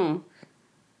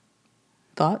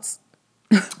 Thoughts?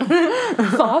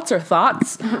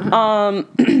 Thoughts?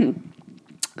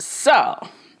 So,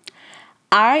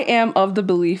 I am of the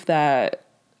belief that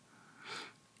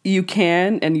you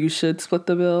can and you should split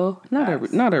the bill. Not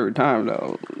every time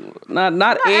though.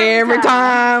 Not every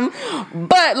time.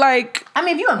 But like, I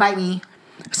mean, if you invite me.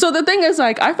 So the thing is,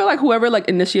 like, I feel like whoever like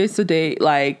initiates the date,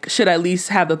 like, should at least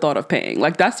have the thought of paying.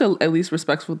 Like, that's the at least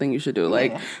respectful thing you should do.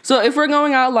 Like, so if we're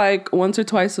going out like once or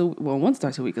twice a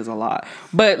week is a lot,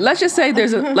 but let's just say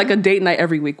there's like a date night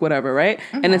every week, whatever, right?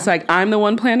 And it's like I'm the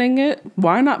one planning it.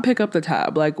 Why not pick up the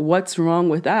tab? Like, what's wrong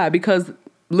with that? Because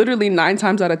literally 9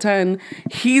 times out of 10,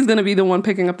 he's gonna be the one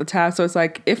picking up the tab. So it's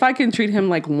like if I can treat him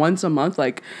like once a month,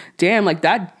 like damn, like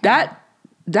that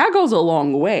goes a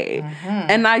long way.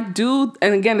 And I do,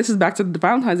 and again, this is back to the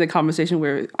Valentine's Day conversation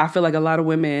where I feel like a lot of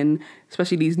women,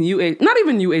 especially these new age, not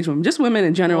even new age women, just women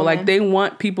in general, like they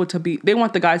want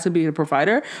the guys to be the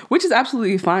provider, which is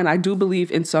absolutely fine. I do believe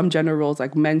in some gender roles,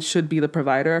 like men should be the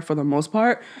provider for the most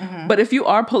part. But if you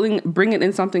are bringing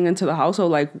in something into the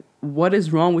household, like what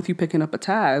is wrong with you picking up a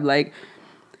tab? Like,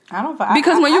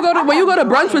 because when you go to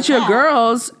brunch with your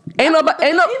girls, ain't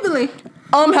no.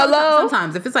 Hello.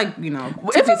 Sometimes if it's like, you know,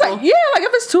 if it's like, yeah, like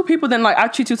if it's 2 people, then like I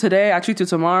treat you today, I treat you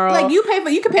tomorrow. Like you can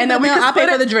pay for the meal, I'll pay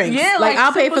for the drinks. Yeah, like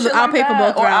I'll pay for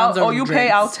both rounds, or you pay,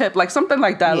 I'll tip, like something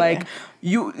like that. Yeah. Like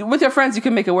you with your friends, you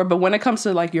can make it work. But when it comes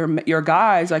to like your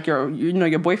guys, like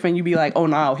your boyfriend, you be like, oh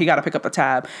no, he got to pick up the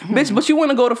tab, bitch. But you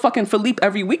want to go to fucking Philippe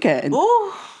every weekend?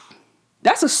 Ooh.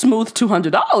 That's a smooth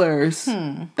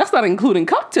 $200. That's not including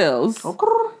cocktails. Okay.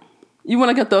 You want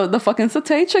to get the fucking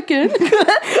satay chicken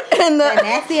and the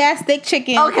nasty ass steak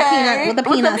chicken with the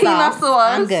peanut sauce.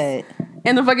 I'm good.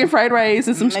 And the fucking fried rice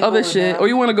and some other shit. Or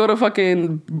you want to go to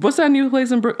fucking, what's that new place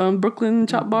in Brooklyn?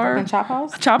 Chop Bar? Brooklyn Chop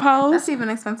House? Chop House. That's even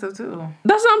expensive too.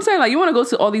 That's what I'm saying. Like, you want to go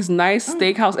to all these nice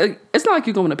steakhouse. It's not like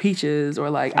you're going to Peaches or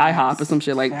like IHOP or some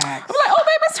shit. Like, I'm like, oh,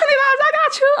 babe, it's $20. I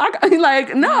got you.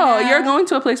 Like, no, you're going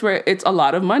to a place where it's a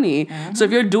lot of money. So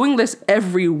if you're doing this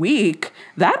every week,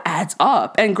 that adds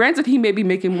up. And granted, he may be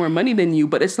making more money than you,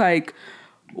 but it's like,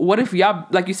 what if y'all,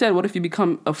 like you said, what if you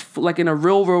become like in a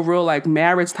real like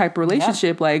marriage type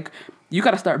relationship? Like, you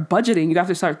got to start budgeting. You have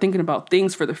to start thinking about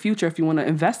things for the future. If you want to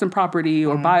invest in property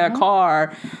or buy a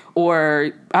car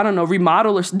or I don't know,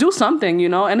 remodel or do something, you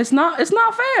know, and it's not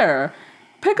fair.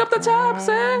 Pick up the tab,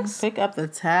 sis. Pick up the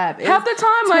tab. Half the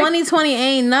time, like 2020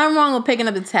 ain't nothing wrong with picking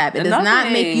up the tab. It does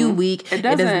not make you weak. It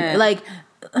doesn't. Like,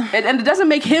 and it doesn't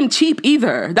make him cheap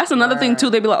either. That's another thing too.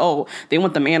 They be like, oh, they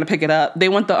want the man to pick it up. They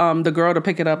want the girl to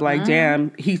pick it up. Like,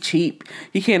 damn, he cheap.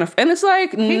 He can't. And it's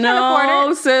like,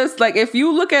 no, sis. Like, if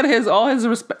you look at all his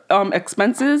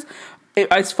expenses,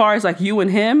 as far as like you and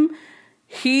him,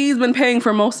 he's been paying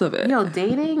for most of it. Yo,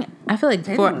 dating. I feel like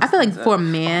for a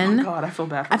man. Oh my God, I feel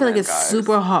bad. I feel like it's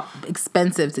super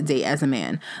expensive to date as a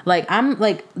man. Like, I'm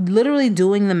like literally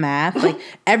doing the math. Like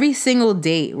every single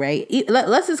date, right?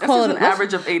 Let's just call it an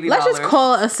average of $80. Let's just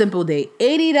call it a simple date.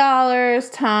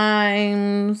 $80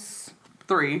 times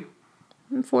 3.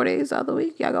 4 days out of the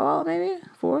week. Y'all go out maybe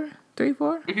 4, 3,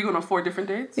 4. If you're going on 4 different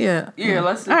dates. Yeah.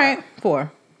 Let's do all right,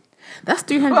 4. That's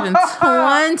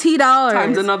 $320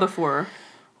 times another 4.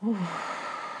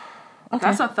 Okay.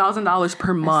 That's $1,000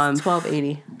 per month.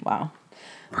 $1,280. Wow.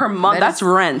 Per month. That's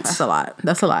rent. That's a lot.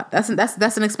 That's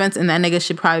an expense, and that nigga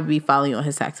should probably be filing on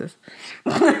his taxes.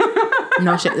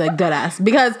 No shit, like dead ass,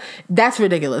 because that's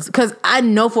ridiculous. Because I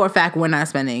know for a fact we're not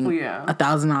spending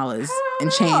 $1,000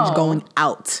 and change going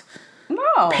out.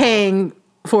 No. Paying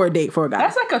for a date for a guy.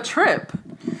 That's like a trip.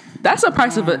 That's the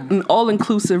price of an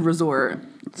all-inclusive resort.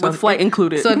 With flight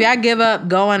included. So if y'all give up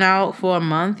going out for a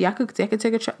month, y'all could take a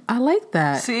trip. I like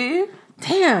that. See?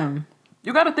 Damn.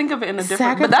 You got to think of it in a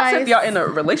different... But that's if y'all in a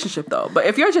relationship, though. But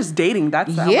if you're just dating,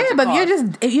 that's how much it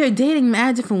costs. If you're dating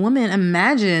mad different women,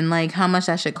 imagine like how much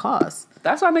that should cost.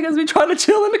 That's why niggas be trying to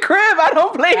chill in the crib. I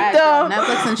don't blame them.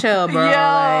 Netflix and chill, bro.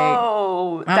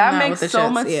 Yo, that makes so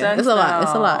much sense. It's a lot.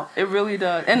 It's a lot. It really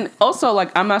does. And also,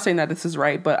 like, I'm not saying that this is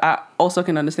right, but I also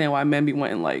can understand why men be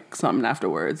wanting like something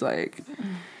afterwards. Like,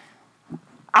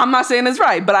 I'm not saying it's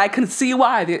right, but I can see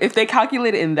why. If they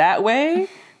calculate it in that way,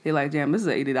 they're like, damn, this is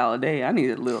an $80 day. I need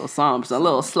a little something, a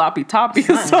little sloppy toppy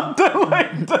or something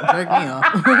like that.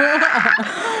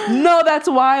 No, that's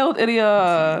wild, idiot.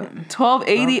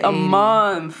 $1,280 a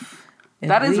month.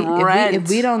 That is rent. If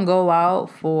we don't go out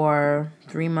for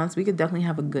 3 months, we could definitely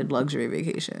have a good luxury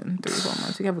vacation. 3-4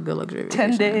 months, we could have a good luxury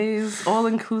vacation. 10 days, all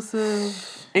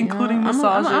inclusive, including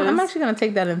massages. I'm actually gonna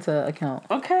take that into account.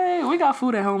 Okay, we got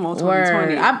food at home all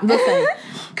 2020. Listen,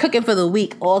 cooking for the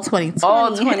week all 2020.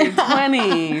 All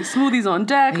 2020. Smoothies on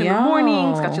deck in the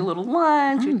mornings. Got your little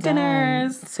lunch, your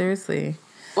dinners. Seriously.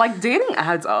 Like, dating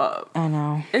adds up. I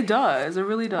know. It does. It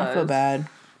really does. I feel bad.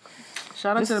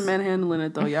 Shout out to the men handling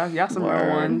it, though. Y'all some real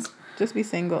ones. Just be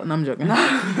single. No, I'm joking.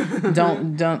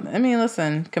 Don't. I mean,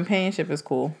 listen, companionship is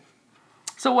cool.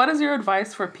 So what is your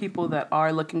advice for people that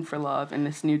are looking for love in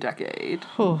this new decade?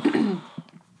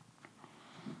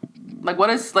 Like,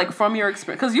 what is, like, from your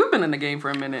experience? Because you've been in the game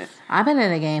for a minute. I've been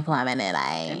in the game for a minute.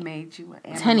 It made you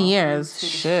an 10 years.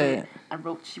 Shit. I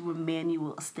wrote you a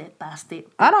manual, step by step.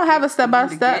 I don't have a step by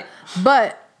step,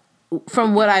 but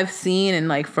from what I've seen and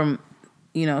like from,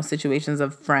 you know, situations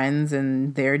of friends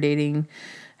and their dating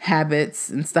habits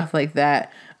and stuff like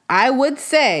that, I would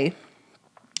say,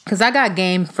 because I got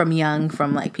game from young,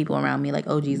 from like people around me, like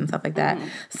OGs and stuff like that.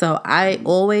 So I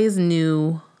always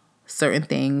knew certain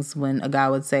things when a guy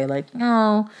would say like,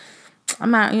 no, I'm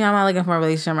not looking for a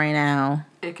relationship right now.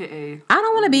 AKA, I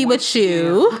don't want to be with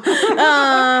you.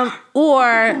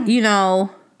 Or, you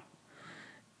know,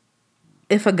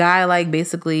 if a guy like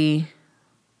basically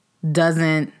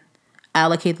doesn't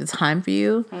allocate the time for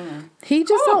you, he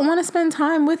just don't want to spend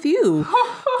time with you.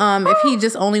 If he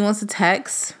just only wants to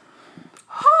text,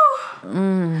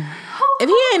 if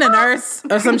he ain't a nurse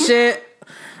or some shit.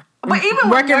 But even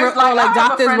working like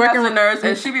doctors working as a nurse,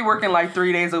 and she be working like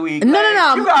 3 days a week. No.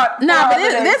 But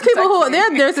there's people there are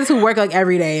nurses who work like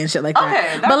every day and shit like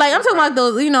that. Okay, but like I'm talking about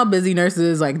those, you know, busy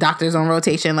nurses, like doctors on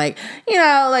rotation, like, you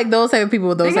know, like those type of people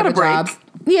with those type of jobs.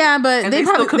 Yeah, but they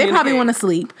probably want to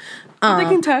sleep. They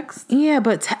can text. Yeah,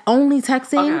 but only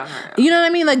texting. Okay. You know what I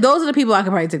mean? Like, those are the people I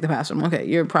could probably take the pass from. Okay,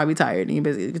 you're probably tired and you're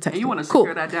busy. You can text. You want to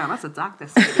secure that down? That's a doctor.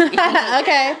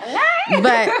 Okay,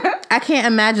 but I can't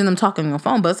imagine them talking on the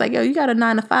phone. But it's like, yo, you got a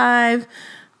 9 to 5.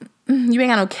 You ain't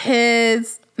got no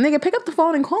kids. Nigga, pick up the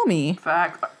phone and call me.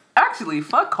 Fact. Actually,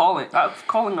 fuck calling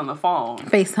on the phone.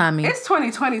 FaceTime me. It's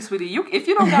 2020, sweetie. If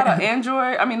you don't got an an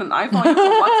iPhone, you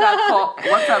can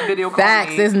WhatsApp video call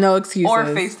Facts, me. There's no excuses. Or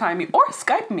FaceTime me. Or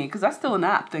Skype me, because that's still an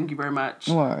app. Thank you very much.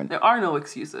 Word. There are no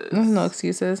excuses. There's no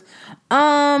excuses.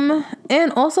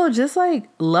 And also just like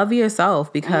love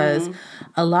yourself, because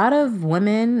a lot of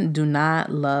women do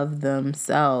not love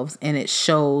themselves, and it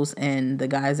shows in the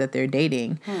guys that they're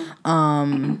dating.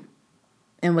 And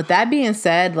with that being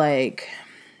said, like,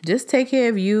 just take care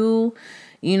of you,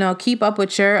 you know, keep up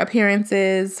with your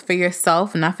appearances for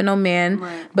yourself, not for no man,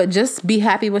 right. But just be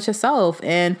happy with yourself.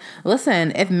 And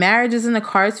listen, if marriage is in the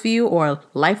cards for you or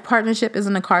life partnership is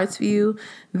in the cards for you,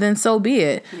 then so be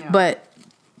it. Yeah. But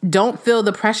don't feel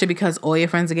the pressure because all your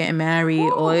friends are getting married,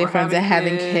 all your friends are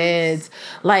having kids.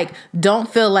 Like, don't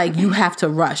feel like you have to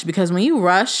rush, because when you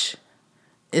rush,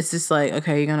 it's just like,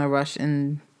 okay, you're going to rush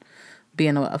and be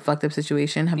in a fucked up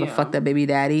situation, have a fucked up baby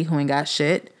daddy who ain't got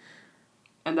shit.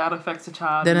 And that affects the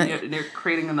child. And they're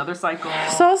creating another cycle.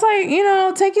 So it's like, you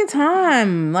know, take your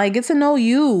time. Like, get to know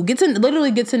you. Get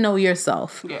to know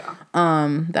yourself. Yeah.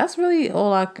 That's really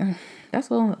that's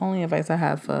the only advice I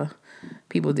have for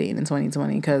people dating in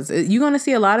 2020, because you're going to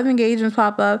see a lot of engagements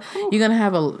pop up. You're going to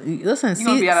have you're going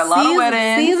to be at a lot of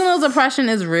weddings. Seasonal depression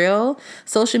is real.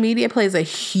 Social media plays a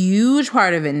huge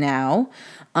part of it now.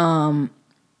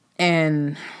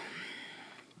 And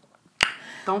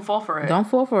don't fall for it.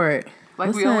 Like,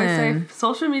 listen, we always say,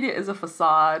 social media is a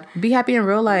facade. Be happy in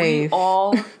real life. We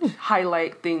all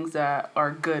highlight things that are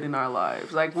good in our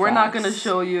lives. Like, we're not going to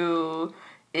show you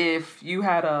if you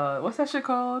had what's that shit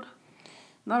called?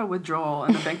 Not a withdrawal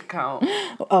in the bank account.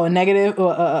 Oh, a negative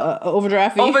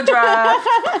overdraft fee? Overdraft.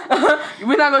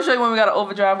 We're not going to show you when we got an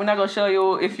overdraft. We're not going to show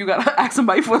you if you got to ask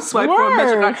somebody for a swipe for a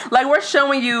Metro card. Like, we're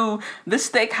showing you the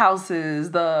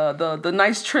steakhouses, the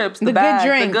nice trips, the bags, good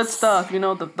drinks, the good stuff, you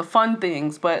know, the fun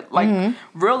things. But, like,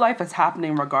 real life is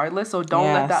happening regardless, so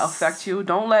don't let that affect you.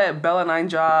 Don't let Bella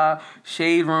Ninja,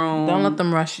 Shade Room. Don't let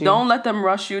them rush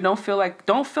you. Don't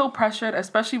feel pressured,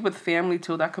 especially with family,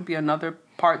 too. That could be another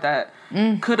part that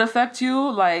could affect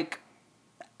you. Like,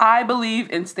 I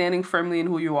believe in standing firmly in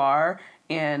who you are,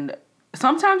 and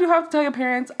sometimes you have to tell your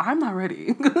parents, I'm not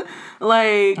ready.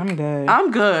 Like, I'm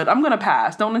good. I'm gonna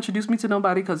pass. Don't introduce me to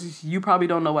nobody because you probably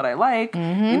don't know what I like,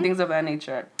 and things of that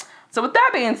nature. So with that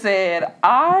being said,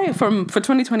 for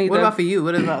 2020, what about for you?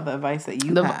 What about the advice that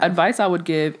you have? The advice I would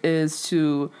give is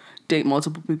to date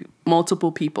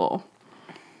multiple people.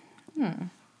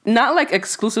 Not like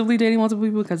exclusively dating multiple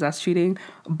people, because that's cheating,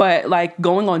 but like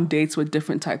going on dates with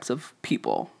different types of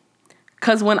people.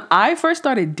 Because when I first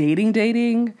started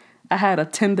dating, I had a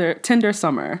Tinder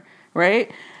summer,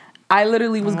 right? I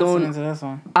literally was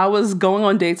I was going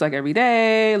on dates like every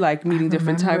day, like meeting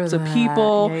different types of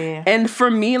people. Yeah. And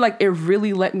for me, like, it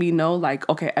really let me know, like,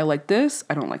 okay, I like this,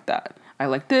 I don't like that. I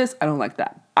like this, I don't like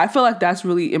that. I feel like that's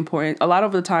really important. A lot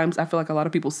of the times, I feel like a lot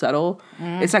of people settle.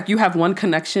 It's like you have one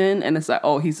connection, and it's like,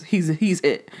 oh, he's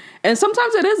it. And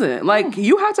sometimes it isn't. Like,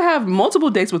 you have to have multiple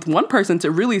dates with one person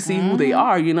to really see who they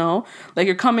are, you know? Like,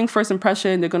 you're coming first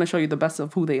impression, they're going to show you the best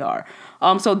of who they are.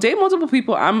 So date multiple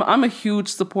people. I'm a huge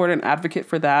supporter and advocate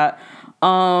for that.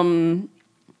 And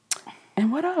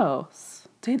what else?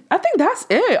 I think that's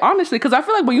it, honestly, because I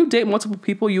feel like when you date multiple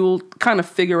people, you'll kind of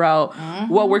figure out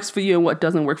what works for you and what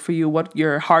doesn't work for you, what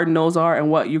your hard no's are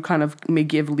and what you kind of may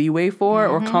give leeway for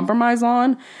or compromise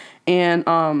on. And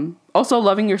also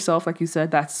loving yourself, like you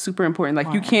said, that's super important.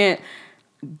 Like you can't...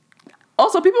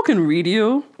 Also, people can read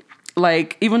you.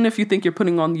 Like, even if you think you're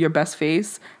putting on your best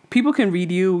face, people can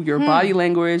read you, your body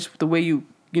language, the way you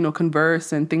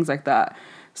converse and things like that.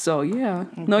 So yeah,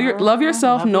 love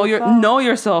yourself, know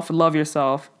yourself, love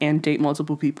yourself, and date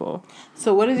multiple people.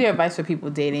 So what is your advice for people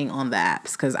dating on the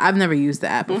apps? Because I've never used the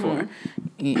app before,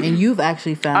 and you've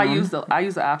actually found. I use the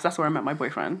apps. That's where I met my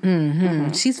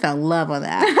boyfriend. She's found love on the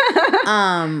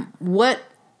app. What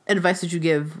advice would you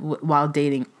give while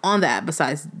dating on the app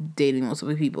besides dating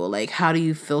multiple people? Like, how do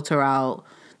you filter out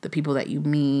the people that you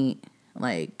meet?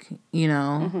 Like,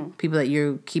 people that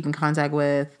you keep in contact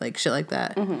with, like shit like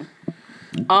that.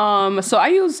 So I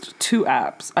used 2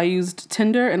 apps. I used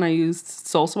Tinder and I used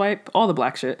Soul Swipe, all the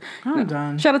black shit. I'm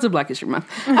done. Shout out to Black History Month.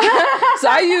 So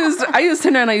I used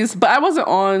Tinder and but I wasn't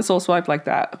on Soul Swipe like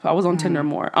that. I was on Tinder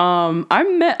more. I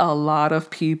met a lot of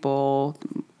people,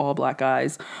 all black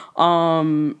guys.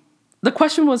 The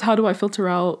question was, how do I filter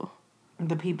out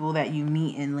the people that you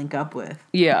meet and link up with?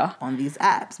 Yeah. On these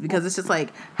apps, because it's just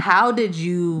like, how did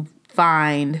you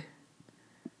find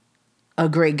a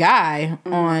great guy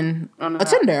on a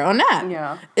Tinder, on that?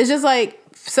 Yeah. It's just like,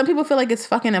 some people feel like it's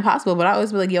fucking impossible, but I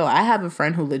always be like, yo, I have a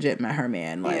friend who legit met her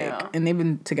man, and they've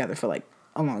been together for like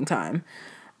a long time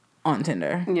on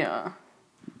Tinder. Yeah.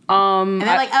 And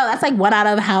they're like, oh, that's like 1 out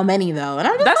of how many though? And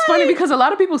I'm just that's funny because a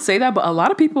lot of people say that, but a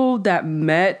lot of people that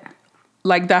met,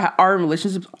 like that are in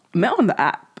relationships, met on the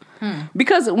app.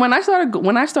 Because when I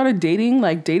started dating,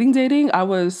 like dating, I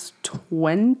was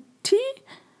 20.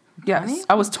 Yes, 20?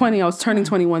 I was 20. I was turning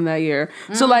 21 that year.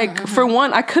 So like for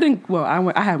one, I couldn't. Well,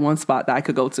 I had one spot that I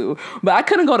could go to, but I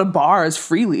couldn't go to bars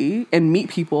freely and meet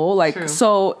people. Like True.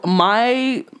 So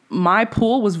my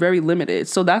pool was very limited.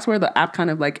 So that's where the app kind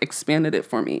of like expanded it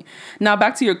for me. Now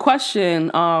back to your question.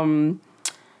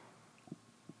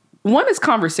 One is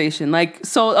conversation. Like,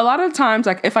 so a lot of times,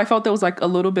 like if I felt there was like a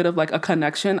little bit of like a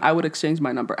connection, I would exchange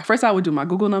my number. First, I would do my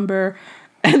Google number.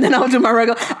 And then I would do my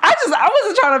regular. I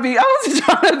wasn't trying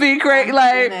to be great.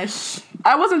 Like,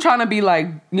 I wasn't trying to be like,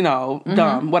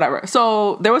 dumb, whatever.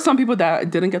 So there were some people that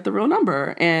didn't get the real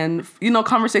number. And,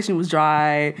 conversation was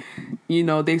dry.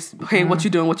 They, hey, what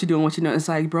you doing? It's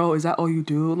like, bro, is that all you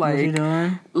do? Like, what you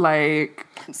doing? Like,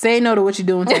 say no to what you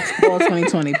doing text fall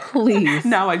 2020, please.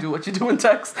 Now I do what you do in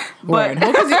text. Word.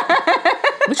 But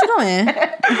what you doing?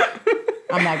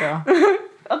 I'm that girl.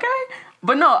 Okay.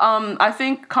 But no, I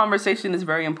think conversation is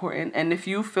very important. And if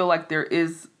you feel like there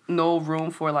is no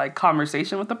room for like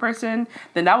conversation with the person,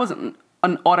 then that was an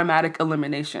automatic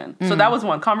elimination. So that was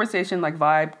one. Conversation, like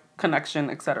vibe, connection,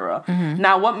 etc.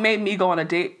 Now, what made me go on a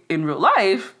date in real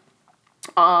life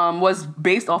was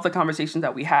based off the conversations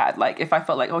that we had. Like if I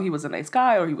felt like, oh, he was a nice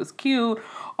guy or he was cute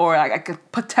or like I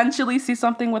could potentially see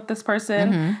something with this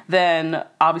person, then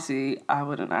obviously I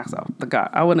wouldn't ask out the guy.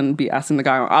 I wouldn't be asking the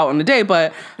guy out on a date.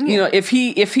 But if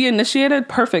he initiated,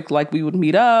 perfect. Like we would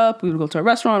meet up, we would go to a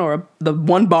restaurant or the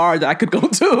one bar that I could go to.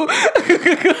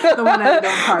 The one that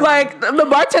don't like the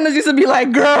bartenders used to be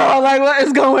like, "Girl, like what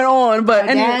is going on?" But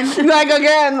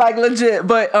again, like legit.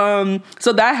 But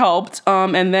so that helped.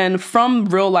 And then from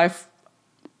real life.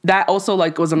 That also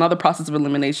like was another process of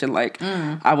elimination. Like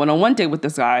I went on one date with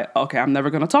this guy. Okay, I'm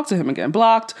never gonna talk to him again.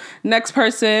 Blocked. Next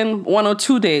person, 1 or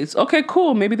 2 days. Okay,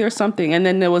 cool. Maybe there's something. And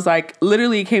then there was like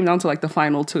literally came down to like the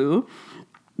final 2.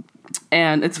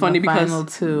 And it's funny because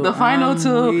the final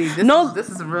 2. This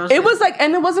is real shit. It was like,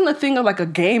 and it wasn't a thing of like a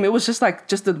game. It was just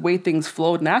the way things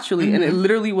flowed naturally, and it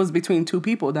literally was between 2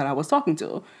 people that I was talking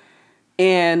to.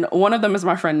 And one of them is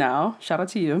my friend now. Shout out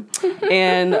to you.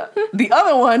 And the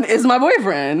other one is my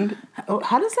boyfriend.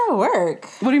 How does that work?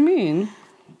 What do you mean?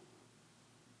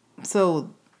 So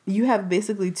you have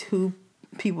basically 2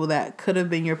 people that could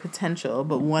have been your potential,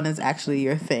 but one is actually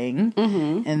your thing.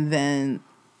 And then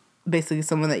basically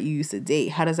someone that you used to date.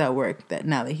 How does that work that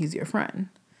now that he's your friend?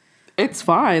 It's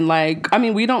fine. Like, I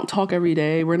mean, we don't talk every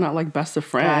day. We're not like best of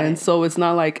friends. So it's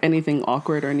not like anything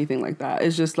awkward or anything like that.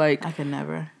 It's just like... I could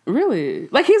never. Really?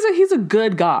 Like, he's a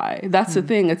good guy. That's the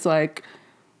thing. It's like...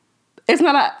 It's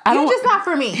not He's just not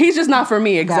for me. He's just not for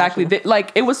me. Exactly. Gotcha.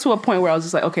 Like, it was to a point where I was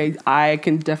just like, okay, I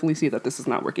can definitely see that this is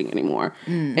not working anymore.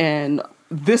 And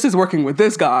this is working with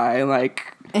this guy.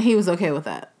 Like... And he was okay with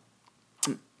that.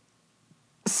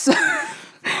 So...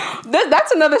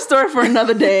 That's another story for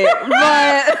another day.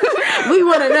 But we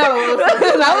want to know.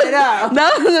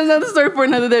 That was another story for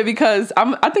another day because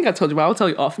I think I told you, but I'll tell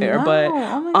you off air. No. But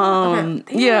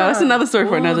yeah, that's another story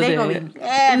for another day.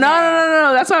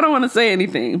 No. That's why I don't want to say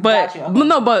anything. But Gotcha. Okay.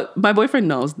 no, but my boyfriend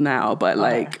knows now. But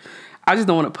like, I just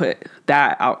don't want to put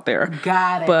that out there.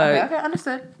 Got it. But okay,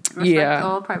 understood. Respect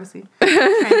all privacy.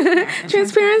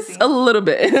 Transparency a little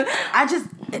bit. I just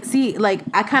see, like,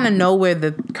 I kind of know where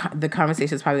the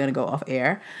conversation is probably going to go off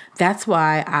air. That's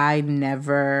why I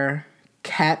never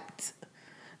kept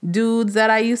dudes that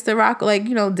I used to rock, like,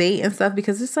 you know, date and stuff,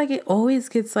 because it's like it always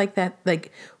gets like that,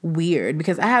 like, weird,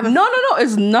 because I haven't. No,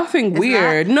 it's nothing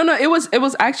weird. No, it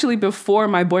was actually before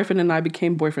my boyfriend and I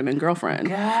became boyfriend and girlfriend.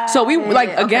 So we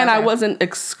I wasn't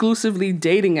exclusively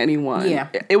dating anyone. Yeah,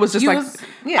 it was just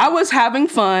I was having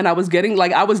fun. I was getting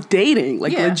I was dating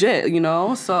legit, you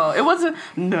know. So it wasn't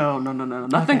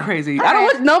nothing crazy. I don't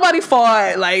want nobody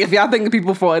fought. Like, if y'all think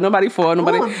people fought, nobody fought.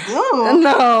 Nobody. Ooh.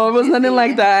 No, it was nothing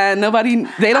like that. Nobody.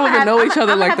 They don't even know each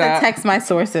other like that. To text my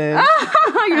sources.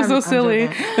 You're so silly.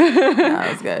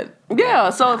 That was good. Yeah.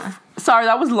 So sorry,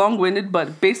 that was long-winded,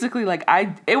 but basically,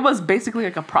 it was basically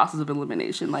like a process of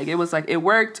elimination. Like, it was like, it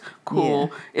worked, cool.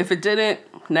 Yeah. If it didn't,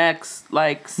 next.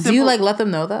 Like, simple. Do you let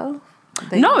them know though?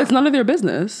 No, it's none of their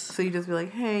business. So you just be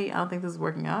like, hey, I don't think this is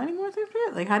working out anymore.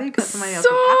 Like, how do you cut somebody else? So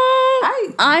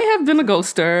I have been a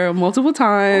ghoster multiple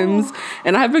times,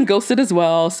 and I have been ghosted as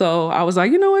well. So I was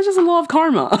like, it's just a law of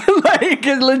karma. Like,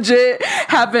 it legit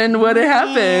happened when it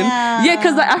happened. Yeah,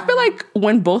 because I feel like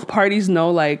when both parties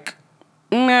know, like,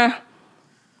 nah,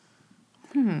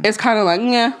 it's kind of like,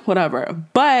 nah, whatever.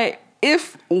 But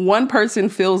if one person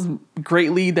feels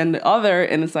greatly than the other,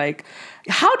 and it's like,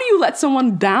 how do you let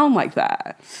someone down like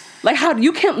that? Like, how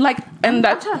you can't, like, and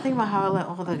I'm trying to think about how I let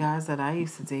all the guys that I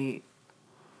used to date,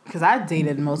 because I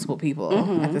dated multiple people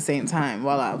at the same time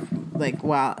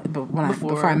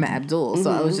before I met Abdul.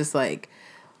 So I was just like,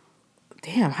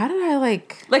 damn, how did I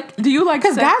do you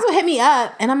because guys would hit me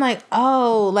up and I'm like,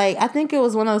 oh, like, I think it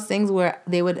was one of those things where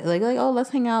they would like, oh,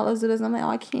 let's hang out, let's do this. And I'm like, oh,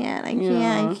 I can't.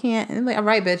 And I'm like, all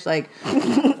right, bitch, like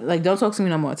don't talk to me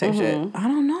no more type shit. I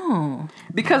don't know.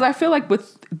 Because I feel like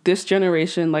with this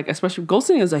generation, like, especially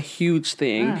ghosting is a huge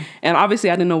thing. And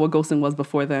obviously I didn't know what ghosting was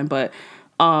before then, but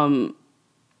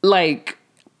like,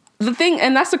 the thing,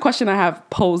 and that's the question I have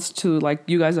posed to, like,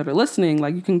 you guys that are listening,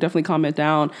 like, you can definitely comment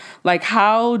down, like,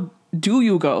 how do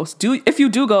you ghost? If you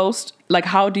do ghost, like,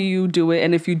 how do you do it?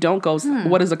 And if you don't ghost,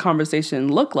 what does the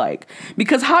conversation look like?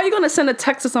 Because how are you going to send a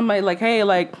text to somebody like, hey,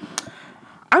 like,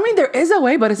 I mean, there is a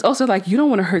way, but it's also like, you don't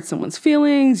want to hurt someone's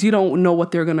feelings. You don't know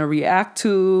what they're going to react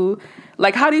to.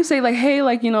 Like, how do you say, like, hey,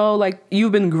 like, like,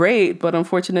 you've been great, but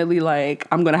unfortunately, like,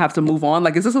 I'm going to have to move on.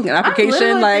 Like, is this like an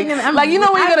application? Like, when you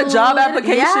get a job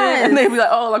application and they be like,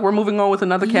 oh, like, we're moving on with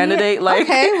another candidate. Like,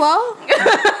 okay, well,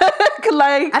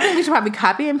 like, I think we should probably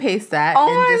copy and paste that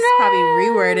and just probably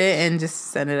reword it and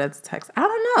just send it as a text. I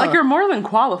don't know. Like, you're more than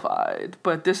qualified,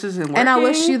 but this isn't working. And I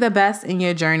wish you the best in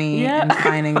your journey in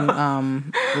finding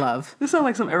love. This sounds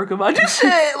like some Erykah Badu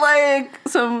shit. Like,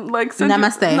 some, like,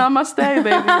 Namaste,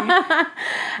 baby.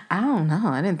 I don't know.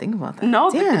 I didn't think about that. No,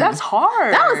 that's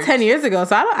hard. That was 10 years ago.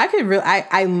 So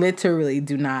I literally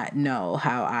do not know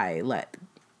how I let.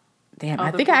 Damn,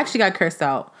 I think I actually got cursed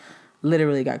out.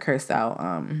 Literally got cursed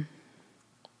out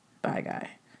by a guy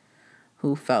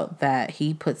who felt that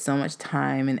he put so much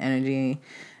time and energy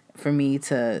for me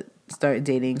to start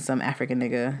dating some African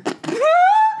nigga.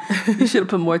 You should have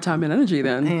put more time and energy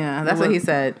then. Yeah, that's what he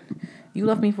said. You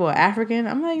left me for an African?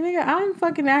 I'm like, nigga, I'm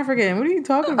fucking African. What are you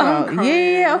talking about?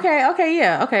 Yeah,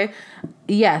 okay.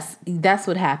 Yes, that's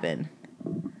what happened.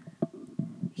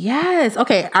 Yes.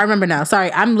 Okay, I remember now.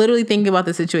 Sorry, I'm literally thinking about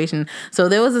the situation. So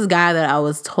there was this guy that I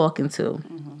was talking to.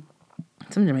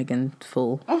 Some Jamaican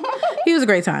fool. He was a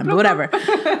great time, but whatever.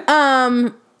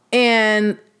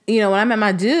 And, when I met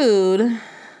my dude,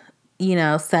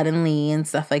 suddenly and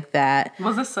stuff like that.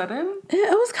 Was it sudden? It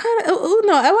was kind of,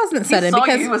 no, it wasn't sudden.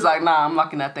 Because he was like, nah, I'm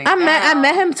locking that thing down. I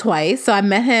met him twice. So I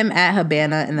met him at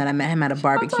Habana and then I met him at a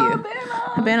barbecue.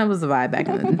 Habana was the vibe back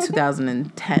in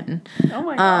 2010. Oh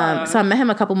my God. So I met him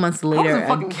a couple months later. I was in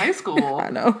fucking high school. I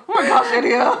know. Oh my gosh,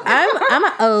 Lydia. I'm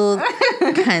an old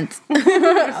cunt.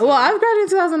 Well, I graduated in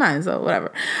 2009, so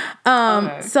whatever.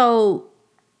 So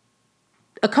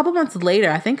a couple months later,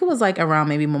 I think it was like around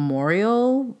maybe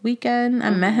Memorial weekend,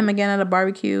 I met him again at a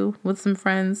barbecue with some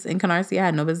friends in Canarsie. I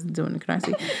had no business doing in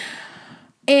Canarsie.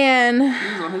 And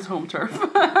he was on his home turf.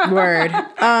 Word.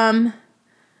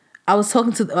 I was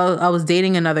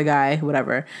dating another guy,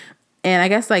 whatever. And I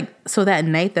guess so that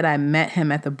night that I met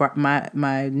him at the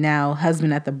my now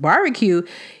husband at the barbecue,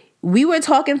 we were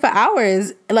talking for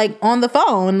hours, like on the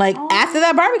phone, like after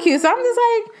that barbecue. So I'm just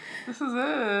like, this is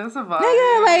it. It's a vibe.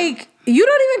 Nigga, like, you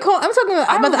don't even call. I'm talking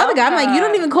about the other guy. I'm like, you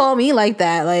don't even call me like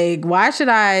that. Like, why should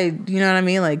I, you know what I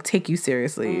mean? Like, take you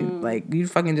seriously. Like, you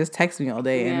fucking just text me all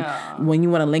day. And when you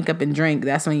want to link up and drink,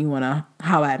 that's when you want to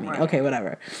holler at me. Right. Okay,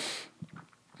 whatever.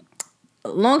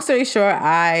 Long story short,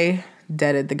 I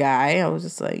deaded the guy. I was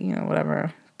just like, you know,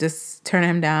 whatever. Just turning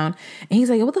him down. And he's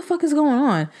like, what the fuck is going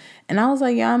on? And I was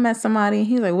like, yeah, I met somebody.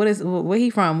 He's like, where he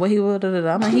from?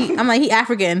 I'm like, he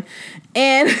African.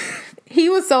 And he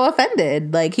was so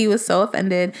offended. Like, he was so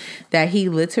offended that he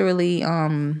literally,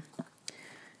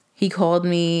 he called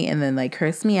me and then, like,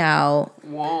 cursed me out.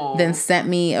 Whoa. Then sent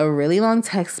me a really long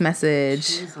text message.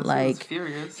 Jesus, like,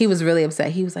 he was really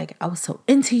upset. He was like, I was so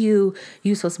into you.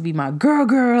 You were supposed to be my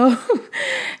girl. and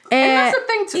that's the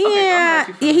thing, too. Yeah.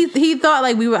 Okay, he thought,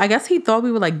 like, I guess he thought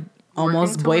we were, like,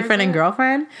 almost boyfriend and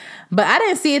girlfriend. But I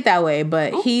didn't see it that way.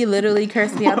 But he literally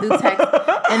cursed me out through text.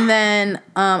 And then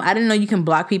I didn't know you can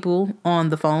block people on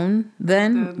the phone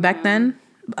back then.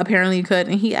 Apparently you could.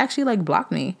 And he actually, like,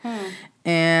 blocked me.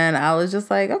 And I was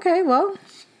just like, okay, well.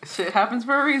 Shit happens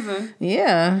for a reason.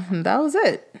 Yeah, that was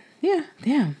it. Yeah,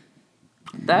 damn.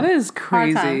 That is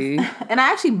crazy. And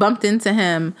I actually bumped into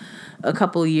him a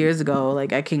couple years ago,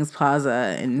 like at King's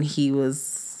Plaza, and he looked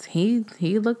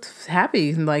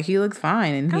happy, like he looked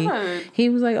fine, and he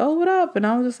was like, "Oh, what up?" And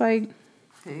I was just like,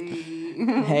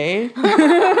 Hey.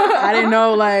 I didn't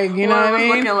know, like, you know what I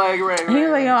mean? Right, he was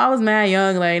like, yo, I was mad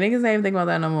young. Like, niggas ain't think about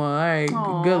that no more. All right.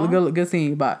 Good seeing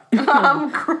you. Bye.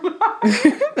 I'm crying.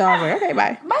 So I was like, okay,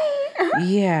 bye. Bye.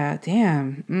 Yeah,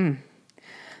 damn.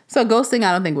 So ghosting,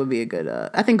 I don't think would be a good,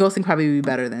 I think ghosting probably would be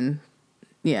better than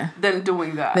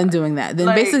doing that. Then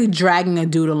like, basically dragging a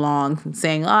dude along,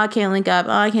 saying, "Oh, I can't link up.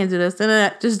 Oh, I can't do this."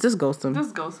 Just ghost him.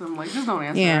 Just ghost him. Like, just don't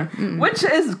answer. Yeah. Which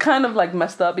is kind of like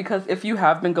messed up because if you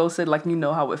have been ghosted, like, you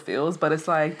know how it feels. But it's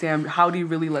like, damn, how do you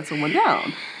really let someone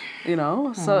down? You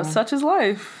know. So such is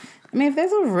life. I mean, if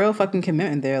there's a real fucking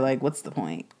commitment there, like, what's the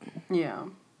point? Yeah.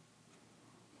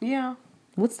 Yeah.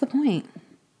 What's the point?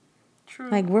 True.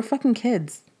 Like, we're fucking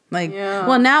kids. Like,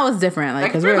 well, now it's different, like,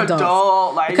 because we're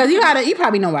adults. Like, because you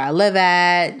probably know where I live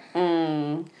at.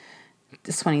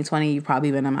 It's 2020. You've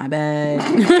probably been in my bed.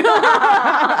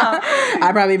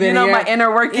 I've probably been, my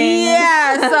inner workings.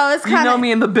 Yeah, so it's kind of, you know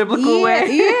me in the biblical way.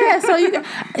 Yeah, so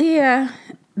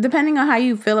depending on how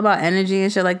you feel about energy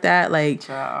and shit like that, like,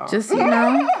 just,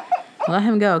 let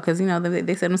him go, because,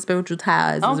 they said them spiritual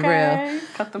ties is real.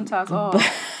 Cut them ties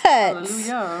off.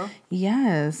 Hallelujah.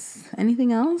 Yes.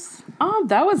 Anything else?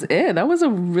 That was it. That was a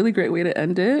really great way to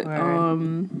end it.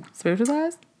 Spiritual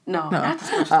ties? No. Not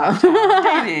spiritual ties.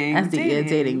 Dating. That's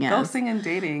dating, yes. Ghosting and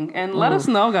dating. And let us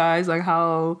know, guys, like,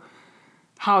 how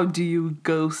do you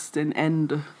ghost and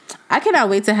end? I cannot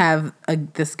wait to have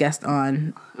this guest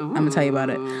on. Ooh. I'm going to tell you about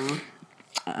it.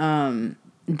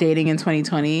 Dating in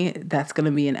 2020, that's going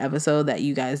to be an episode that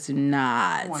you guys do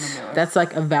not. That's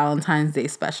like a Valentine's Day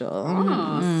special.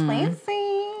 Spicy.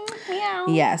 Meow.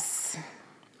 Yes.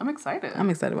 I'm excited. I'm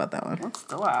excited about that one. Let's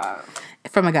do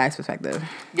it. From a guy's perspective.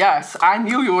 Yes, I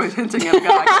knew you were hinting at a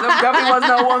guy because there definitely was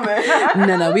no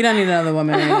woman. No, we don't need another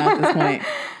woman anymore at this point.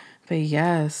 But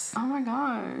yes. Oh my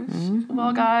gosh. Mm-hmm.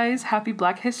 Well, guys, happy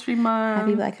Black History Month.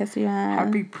 Happy Black History Month.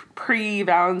 Happy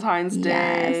pre-Valentine's Day.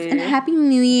 Yes. And Happy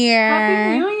New Year.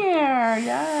 Happy New Year.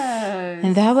 Yes.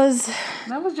 And that was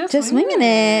just winging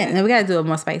it. And then we got to do it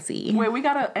more spicy. Wait, we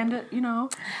got to end it,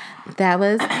 That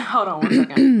was. Hold on 1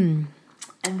 second.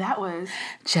 And that was.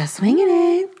 Just winging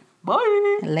it.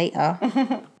 Bye. Later.